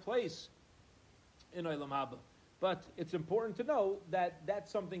a high place in Olam Haba. But it's important to know that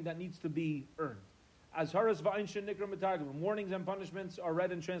that's something that needs to be earned. As Haras Va'anshin Nikra Mitargim, warnings and punishments are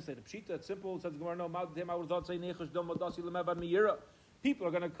read and translated. Pshita, it's simple. It says Gemara, no, I would thought say Nechash Dom Madasi Lemevad Miyira. People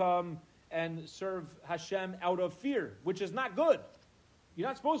are going to come and serve Hashem out of fear, which is not good. You're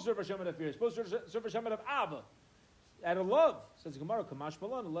not supposed to serve Hashem out of fear. You're supposed to serve Hashem out of Ava, out of love. Says Gemara, Kamash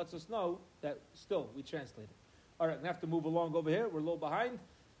Malan, and lets us know that still we translate it. All right, we have to move along over here. We're a little behind.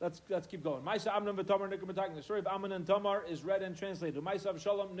 Let's keep going. Maisa Amnon v'Tamar Nikra Mitagim. The story of Amnon and Tamar is read and translated. Maisa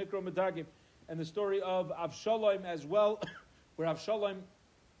Avshalom Nikra Mitagim, and the story of Avshalom as well, where Avshalom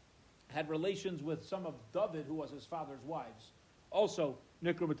had relations with some of David, who was his father's wives. Also,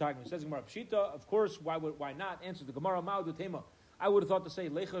 Nikra Mitagim. Says Gemara Pshita. Of course, why not? Answers the Gemara Ma'u Tema. I would have thought to say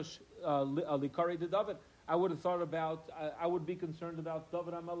Lechash Likari de David. I would have thought about. I would be concerned about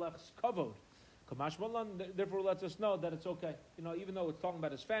David HaMelech's kavod. Kamash Malan therefore lets us know that it's okay. Even though it's talking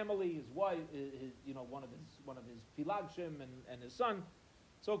about his family, his wife, one of his Pilagshim and his son,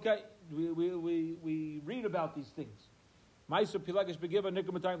 it's okay. We read about these things. Ma'aser Pilagesh Begiva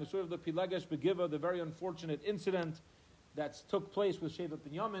Nikra Mitagim. The story of the Pilagesh Begiva, the very unfortunate incident that took place with Shevet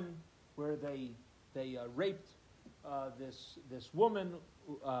Binyamin, where they raped this woman,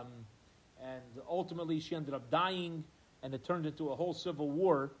 and ultimately she ended up dying, and it turned into a whole civil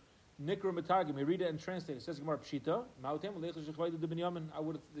war. Nikra Mitagim, we read it and translate it. It says Gemara Pshita, I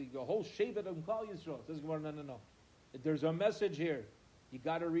would the whole Shevet of Klal Yisrael. It says Gemara, no. There's a message here. You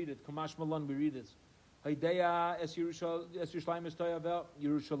got to read it. Kamash Malan, we read it. Haideya es Yerushalayim es Toyavel.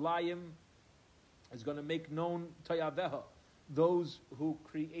 Yerushalayim is going to make known Tayaveha, those who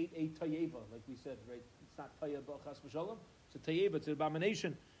create a Tayeva, like we said, right? It's not Tayeva Chas V'Shalom, it's a Tayeva, it's an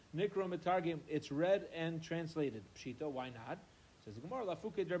abomination. Nikra Mitargim, it's read and translated. Pshita, why not? Says the Gemara,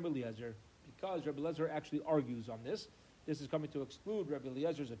 Lafuke Rabbi Eliezer, because Rabbi Eliezer actually argues on this. This is coming to exclude Rabbi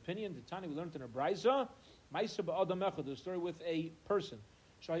Eliezer's opinion. The Tani we learned in a Brisa, Maisa Ba'adam Echad, the story with a person.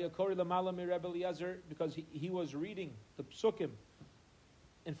 Shaya Kori Lamala Mi Rabbi Eliezer, because he was reading the Psukim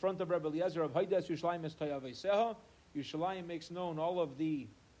in front of Rabbi Eliezer of Haidas Yerushalayim es Tayaveseha. Yerushalayim makes known all of the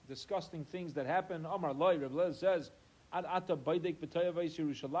disgusting things that happen. Amar Loi, Rabbi Eliezer says, Ad Ata Baidek B'Tayaves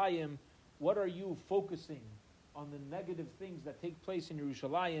Yerushalayim. What are you focusing on the negative things that take place in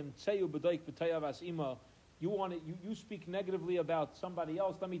Yerushalayim? Tzeyu B'Daik B'Tayavas Ima. You speak negatively about somebody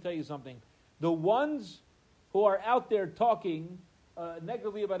else. Let me tell you something. The ones who are out there talking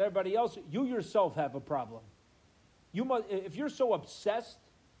negatively about everybody else, you yourself have a problem. You must, if you're so obsessed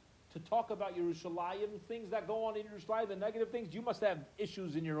to talk about Yerushalayim, things that go on in Yerushalayim, the negative things, you must have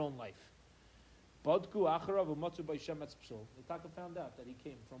issues in your own life. Badku acharav u'matzu b'shemetz psul. The Taka found out that he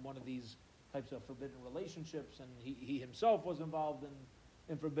came from one of these types of forbidden relationships, and he himself was involved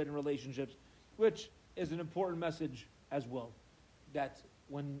in forbidden relationships, which is an important message as well. That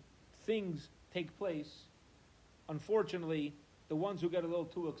when things take place, unfortunately, the ones who get a little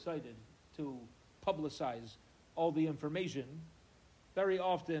too excited to publicize all the information, very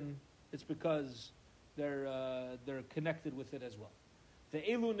often it's because they're connected with it as well. The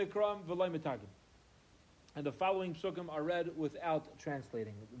Elu Nikram V'loi Mitagim. And the following psukim are read without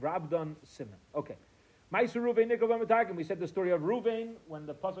translating. Rabdan Simon. Okay. Ma'aser Ruvain Nikra V'loi Mitagim. We said the story of Ruvain, when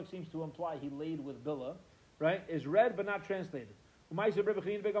the pasuk seems to imply he laid with Bilhah, right, is read but not translated. Ma'aser Rabbi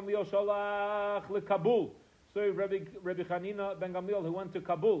Chanina ben Gamliel shalach leKabul. Story of Rabbi Chanina ben Gamliel who went to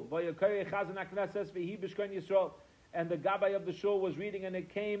Kabul. V'yakari Chazan HaKnesses v'hi b'shkain Yisrael. And the Gabbai of the shul was reading, and it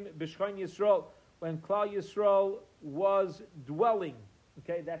came b'shkain Yisrael, when Klal Yisrael was dwelling.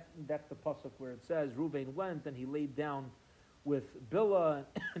 Okay, that's the pasuk where it says Ruvain went and he laid down with Bilhah,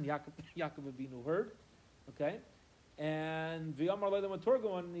 and Yaakov Avinu heard. Okay, and V'yamar le'le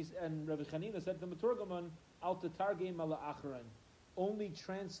Maturgaman, and Rabbi Chanina said to the Maturgaman, Al tetargim ala acharon. only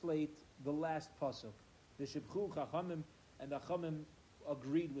translate the last pasuk. The Shibchu Chachamim, and the Chachamim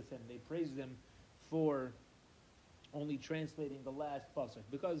agreed with him. They praised him for only translating the last pasuk,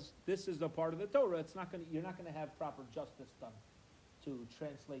 because this is a part of the Torah. You're not going to have proper justice done to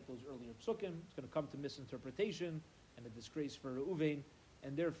translate those earlier psukim. It's going to come to misinterpretation and a disgrace for Reuven,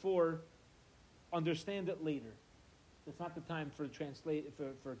 and therefore understand it later. It's not the time for translating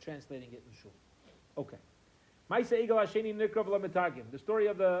it in shul. Okay. Ma'aseh Egel Hasheni Nikrav Lametagim. The story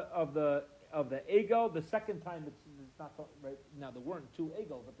of the Egel. The second time it's not right now. There weren't two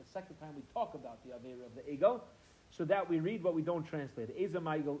Egel, but the second time we talk about the Avera of the Egel, so that we read, but we don't translate it. Eza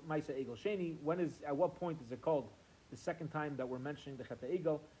Ma'aseh Egel Sheni. At what point is it called the second time that we're mentioning the Chet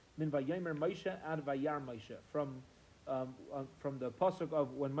Egel? Min Vayomer Moshe ad Vayar Moshe. From the pasuk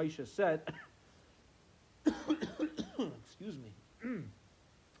of when Moshe said, excuse me,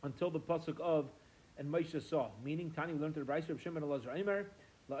 until the pasuk of and Moshe saw, meaning Tani learned to the Brayser of Shimon Elazar Aimer,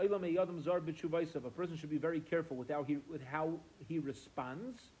 la'olam eyadam zar b'tshuvaisav. A person should be very careful with how he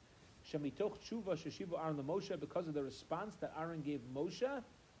responds. Shemitoch tshuva sheshiva Aaron the Moshe, because of the response that Aaron gave Moshe.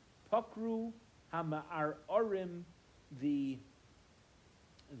 Pakru hama'ar orim, the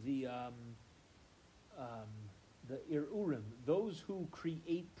irurim, those who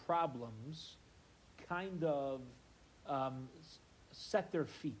create problems, kind of set their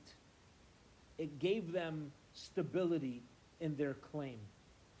feet. It gave them stability in their claim,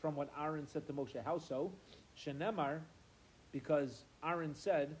 from what Aaron said to Moshe. How so? Shenemar, because Aaron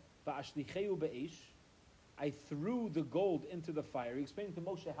said, "Ba'ashlicheu be'ish," I threw the gold into the fire. He explained to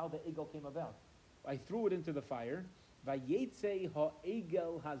Moshe how the egel came about. I threw it into the fire. Vayetze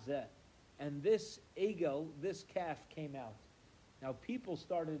ha'egel hazeh, and this egel, this calf, came out. Now people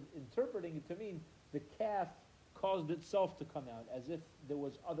started interpreting it to mean the calf caused itself to come out, as if there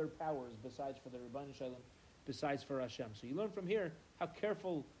was other powers besides for the Rebbeinu Shalom, besides for Hashem. So you learn from here how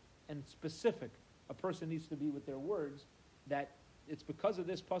careful and specific a person needs to be with their words, that it's because of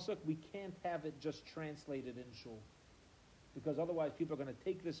this pasuk we can't have it just translated in shul, because otherwise people are going to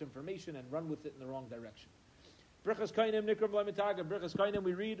take this information and run with it in the wrong direction. Brichas kainim nikram v'lemitaga. Brichas kainim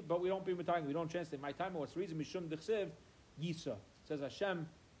we read, but we don't be mitaga. We don't translate. My time. What's the reason? Mishum dechsev yisa. It says Hashem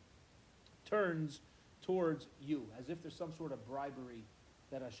turns towards you, as if there's some sort of bribery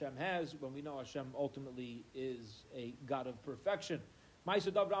that Hashem has, when we know Hashem ultimately is a God of perfection.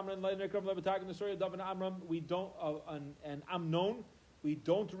 Ma'aseh David Amram nikram v'lemitaga. The story of David and Amram, we don't and Amnon, we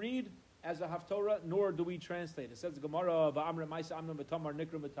don't read as a haftorah, nor do we translate. It says the Gemara of Amram Ma'aseh Amram v'tamar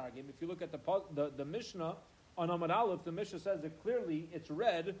nikram v'targim. If you look at the Mishnah on Amud Aleph, the Mishnah says that clearly it's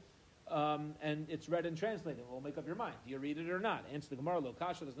read, and it's read and translated. We'll make up your mind. Do you read it or not? Answer the Gemara, Lo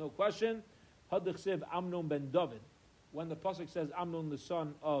Kasha, there's no question. Hadachsiv Amnon ben David. When the pasuk says Amnon the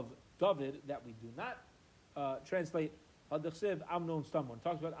son of David, that we do not translate. Hadachsiv Amnon Stamon.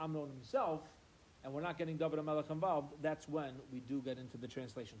 Talks about Amnon himself, and we're not getting David HaMelech involved. That's when we do get into the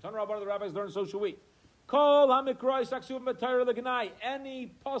translation. Tan Rabbar, the rabbis learn, so should we. Kol HaMikrai Saksuv Matayr Legnai.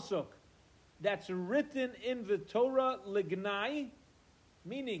 Any pasuk that's written in the Torah Lignai,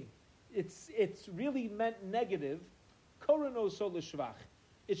 meaning it's really meant negative, Korano so l'shvach.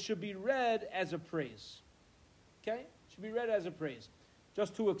 It should be read as a praise. Okay? It should be read as a praise.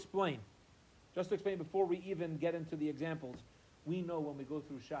 Just to explain before we even get into the examples, we know when we go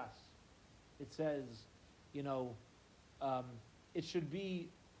through Shas, it says, it should be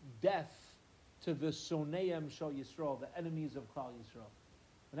death to the Soneim Shal Yisrael, the enemies of Klal Yisrael.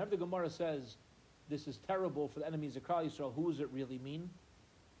 Whenever the Gemara says this is terrible for the enemies of Klal Yisrael, who does it really mean?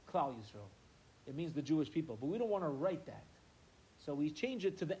 Klal Yisrael. It means the Jewish people. But we don't want to write that. So we change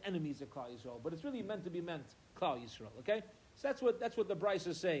it to the enemies of Klal Yisrael. But it's really meant to be Klal Yisrael. Okay? So that's what the Bryce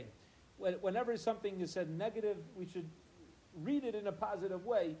is saying. Whenever something is said negative, we should read it in a positive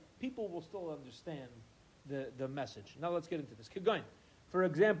way. People will still understand the message. Now let's get into this. Keep going. For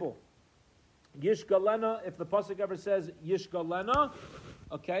example, Yishgalena, if the pasuk ever says Yishgalena,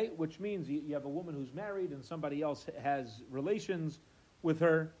 okay, which means you have a woman who's married and somebody else has relations with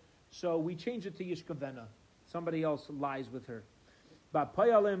her, so we change it to Yishkavena. Somebody else lies with her.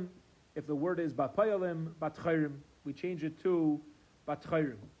 Bapayalim, if the word is Bapayalim, Batchayrim, we change it to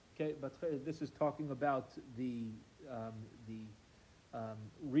Batchayrim. Okay, this is talking about the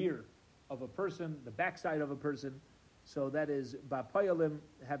rear of a person, the backside of a person. So that is Bapayalim,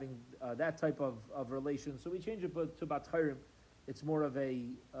 having that type of relation. So we change it to Batchayrim. It's more of a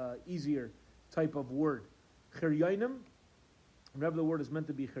easier type of word. Chiryainim, whenever the word is meant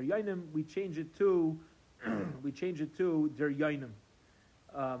to be Chiryainim, we change it to Deryainim,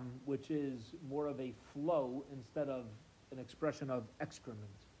 which is more of a flow instead of an expression of excrement.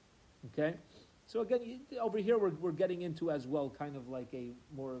 Okay? So again, over here we're getting into as well kind of like a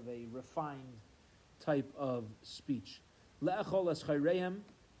more of a refined type of speech. Le'echol es chayrehem,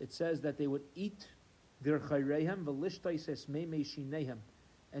 it says that they would eat their chayrehem, v'lishtais es meimei shinehem,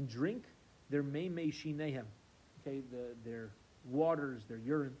 and drink their meimei shinehem, okay, their waters, their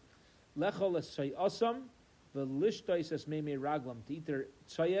urine. Lechol es sayasam, v'lishtais es meimei raglam, to eat their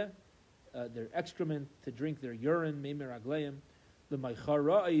tzaya, their excrement, to drink their urine, meimei ragleim.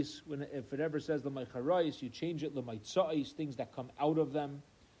 L'maycharais, if it ever says l'maycharais, you change it l'maytzais, things that come out of them.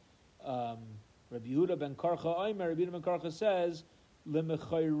 Rabbi Yehuda ben Karcha Aimer, Rabbi Yehuda ben Karcha says,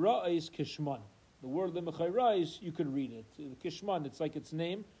 l'maycharais kishman. The word l'maycharais, you could read it. Kishman, it's like its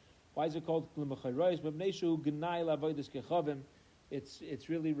name. Why is it called l'maycharais? But b'neishu gnai la'avodas kechavim. It's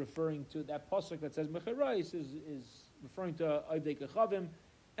really referring to that pasuk that says mecharais is referring to avdei kechavim,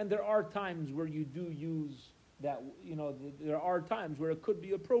 and there are times where you do use that. There are times where it could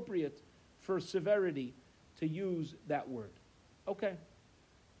be appropriate for severity to use that word. Okay,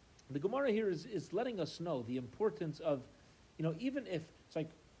 the Gemara here is letting us know the importance of, even if it's like,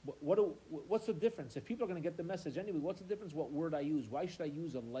 what's the difference if people are going to get the message anyway? What's the difference what word I use? Why should I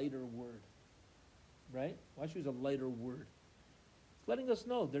use a lighter word? Right? Why should I use a lighter word? It's letting us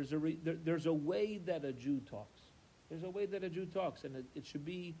know there's a way that a Jew talks. There's a way that a Jew talks, and it should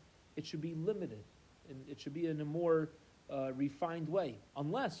be limited, and it should be in a more refined way,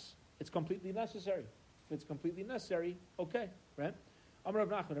 unless it's completely necessary. If it's completely necessary, okay, right? Amar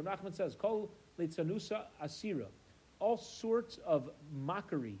Rav Nachman. Rav Nachman says, "Kol leitzanusa asira." All sorts of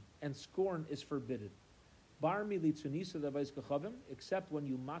mockery and scorn is forbidden. Bar mi litzunisa davais kachavim, except when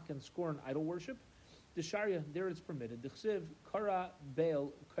you mock and scorn idol worship. The Sharia, there it's permitted. The Chsiv, Kara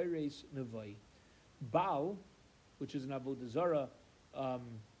Baal Kaires Nevai. Baal, which is an Avodah Zarah,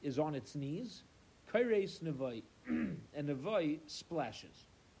 is on its knees. Kaires Nevai. And Nevai splashes.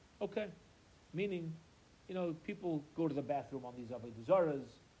 Okay. Meaning, people go to the bathroom on these Avodah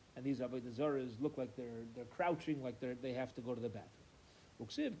Zarahs, and these Avodah Zarahs look like they're crouching, like they have to go to the bathroom.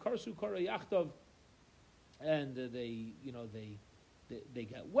 Uksiv, Karsu Kara Yachtav, and they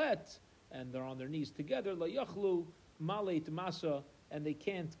get wet, and they're on their knees together, la yachlu maleit masa, and they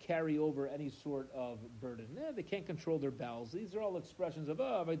can't carry over any sort of burden. They can't control their bowels. These are all expressions of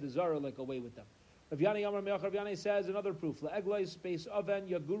avodah zarah, like away with them. Rav Yani Amar Me'ach Rav Yani says another proof. La'eglais beis aven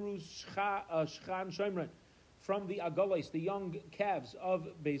yaguru shchan shomron. From the agolais, the young calves of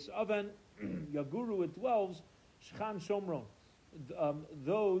beis aven, yaguru, it dwells shchan shomron.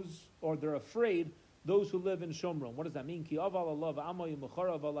 They're afraid. Those who live in Shomron. What does that mean? Ki aval alav amoy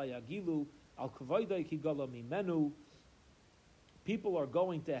mechara avala yagilu al kavaydai ki gala mimenu. People are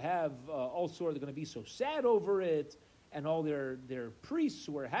going to have all sorts. They're going to be so sad over it, and all their priests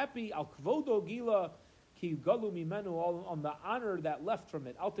who are happy. Al kavodo gila ki galu mimenu, all on the honor that left from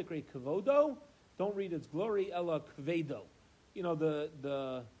it. Al tikre kavodo. Don't read its glory. Ella kvedo.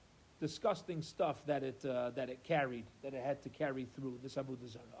 The disgusting stuff that it carried, that it had to carry through this Avodah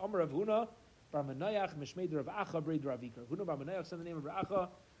Zarah. Amar Rav Huna Bar Menayach Mishmeid Rav Acha Breid Ravika. Huna Bar Menayach said the name of Rav Acha,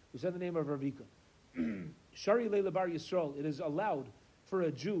 who said the name of Ravika. Shari Leila Bar Yisrael. It is allowed for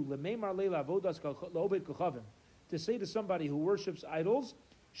a Jew Lemeimar Leila Avodas La'obed Kochavim to say to somebody who worships idols,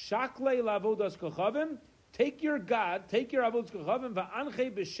 Shaklei La'avodas Kochavim. Take your God, take your Avodas Kochavim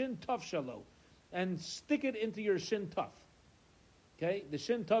va'anche b'shin taf shalo, and stick it into your shin taf. Okay, the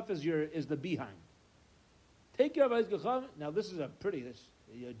shin tuf is the behind. Take your Avodas Kochavim. Now this is a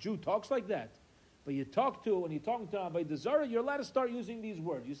Jew talks like that. But when you're talking to Avodah Zarah, you're allowed to start using these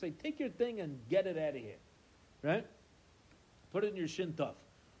words. You say, take your thing and get it out of here. Right? Put it in your shin tuf.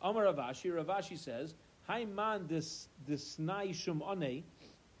 Amar Ravashi. Ravashi says, Haiman disnai shum ane,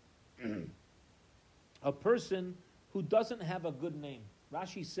 a person who doesn't have a good name.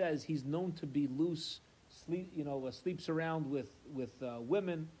 Rashi says he's known to be loose, sleeps around with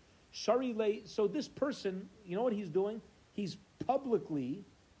women. Shari, so this person, you know what he's doing? He's publicly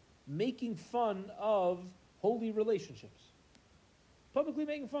making fun of holy relationships. Publicly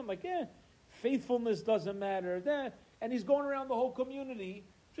making fun, like, faithfulness doesn't matter. And he's going around the whole community,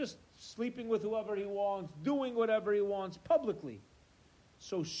 just sleeping with whoever he wants, doing whatever he wants, publicly.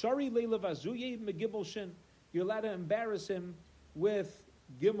 So, Shari Leila Vazuye Megimel Shin, you're allowed to embarrass him with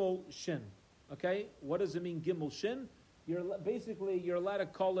Gimel Shin. Okay? What does it mean, Gimel Shin? You're allowed to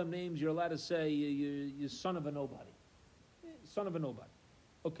call him names, you're allowed to say, you son of a nobody. Son of a nobody.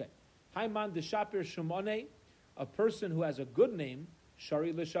 Okay. Haiman Deshapir Shimone, a person who has a good name,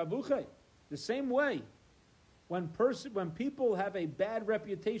 Shari L'Shavuche. The same way, when people have a bad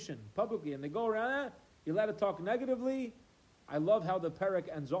reputation publicly and they go around, you're allowed to talk negatively. I love how the parak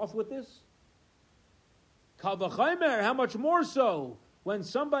ends off with this. Kal v'chaimer, how much more so when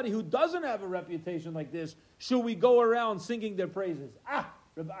somebody who doesn't have a reputation like this, should we go around singing their praises?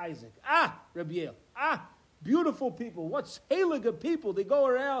 Rabbi Isaac. Rabbi Yael. Beautiful people. What's Haliga people? They go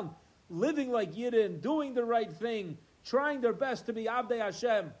around living like Yidden, doing the right thing, trying their best to be Abdei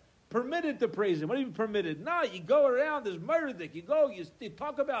Hashem. Permitted to praise him. What do you mean permitted? No, you go around, there's Meredith. You go, you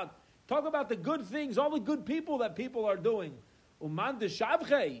talk about the good things, all the good people that people are doing. Uman de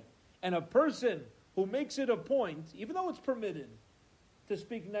Shavchei. And a person who makes it a point, even though it's permitted, to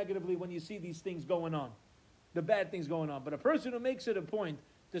speak negatively when you see these things going on, the bad things going on. But a person who makes it a point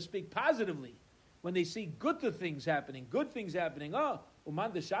to speak positively when they see good things happening, Uman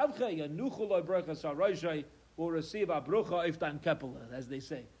de Shavchei, Yanuchu Brachas HaRoshai, will receive a brucha iftan kepela, as they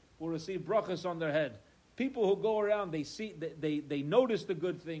say, will receive brachas on their head. People who go around, they see, they notice the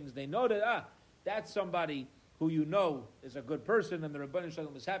good things. They know that that's somebody who you know is a good person, and the Rebbeinu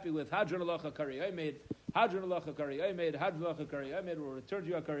Shalom is happy with. Hadron Alacha Kari Aymed, Hadron Alacha Kari Aymed, Hadron Alacha Kari Aymed. We'll return to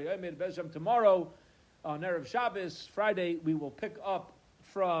you Kari Aymed. Bezhem tomorrow on Erev Shabbos, Friday, we will pick up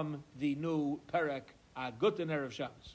from the new Perek Gut and Erev Shabbos.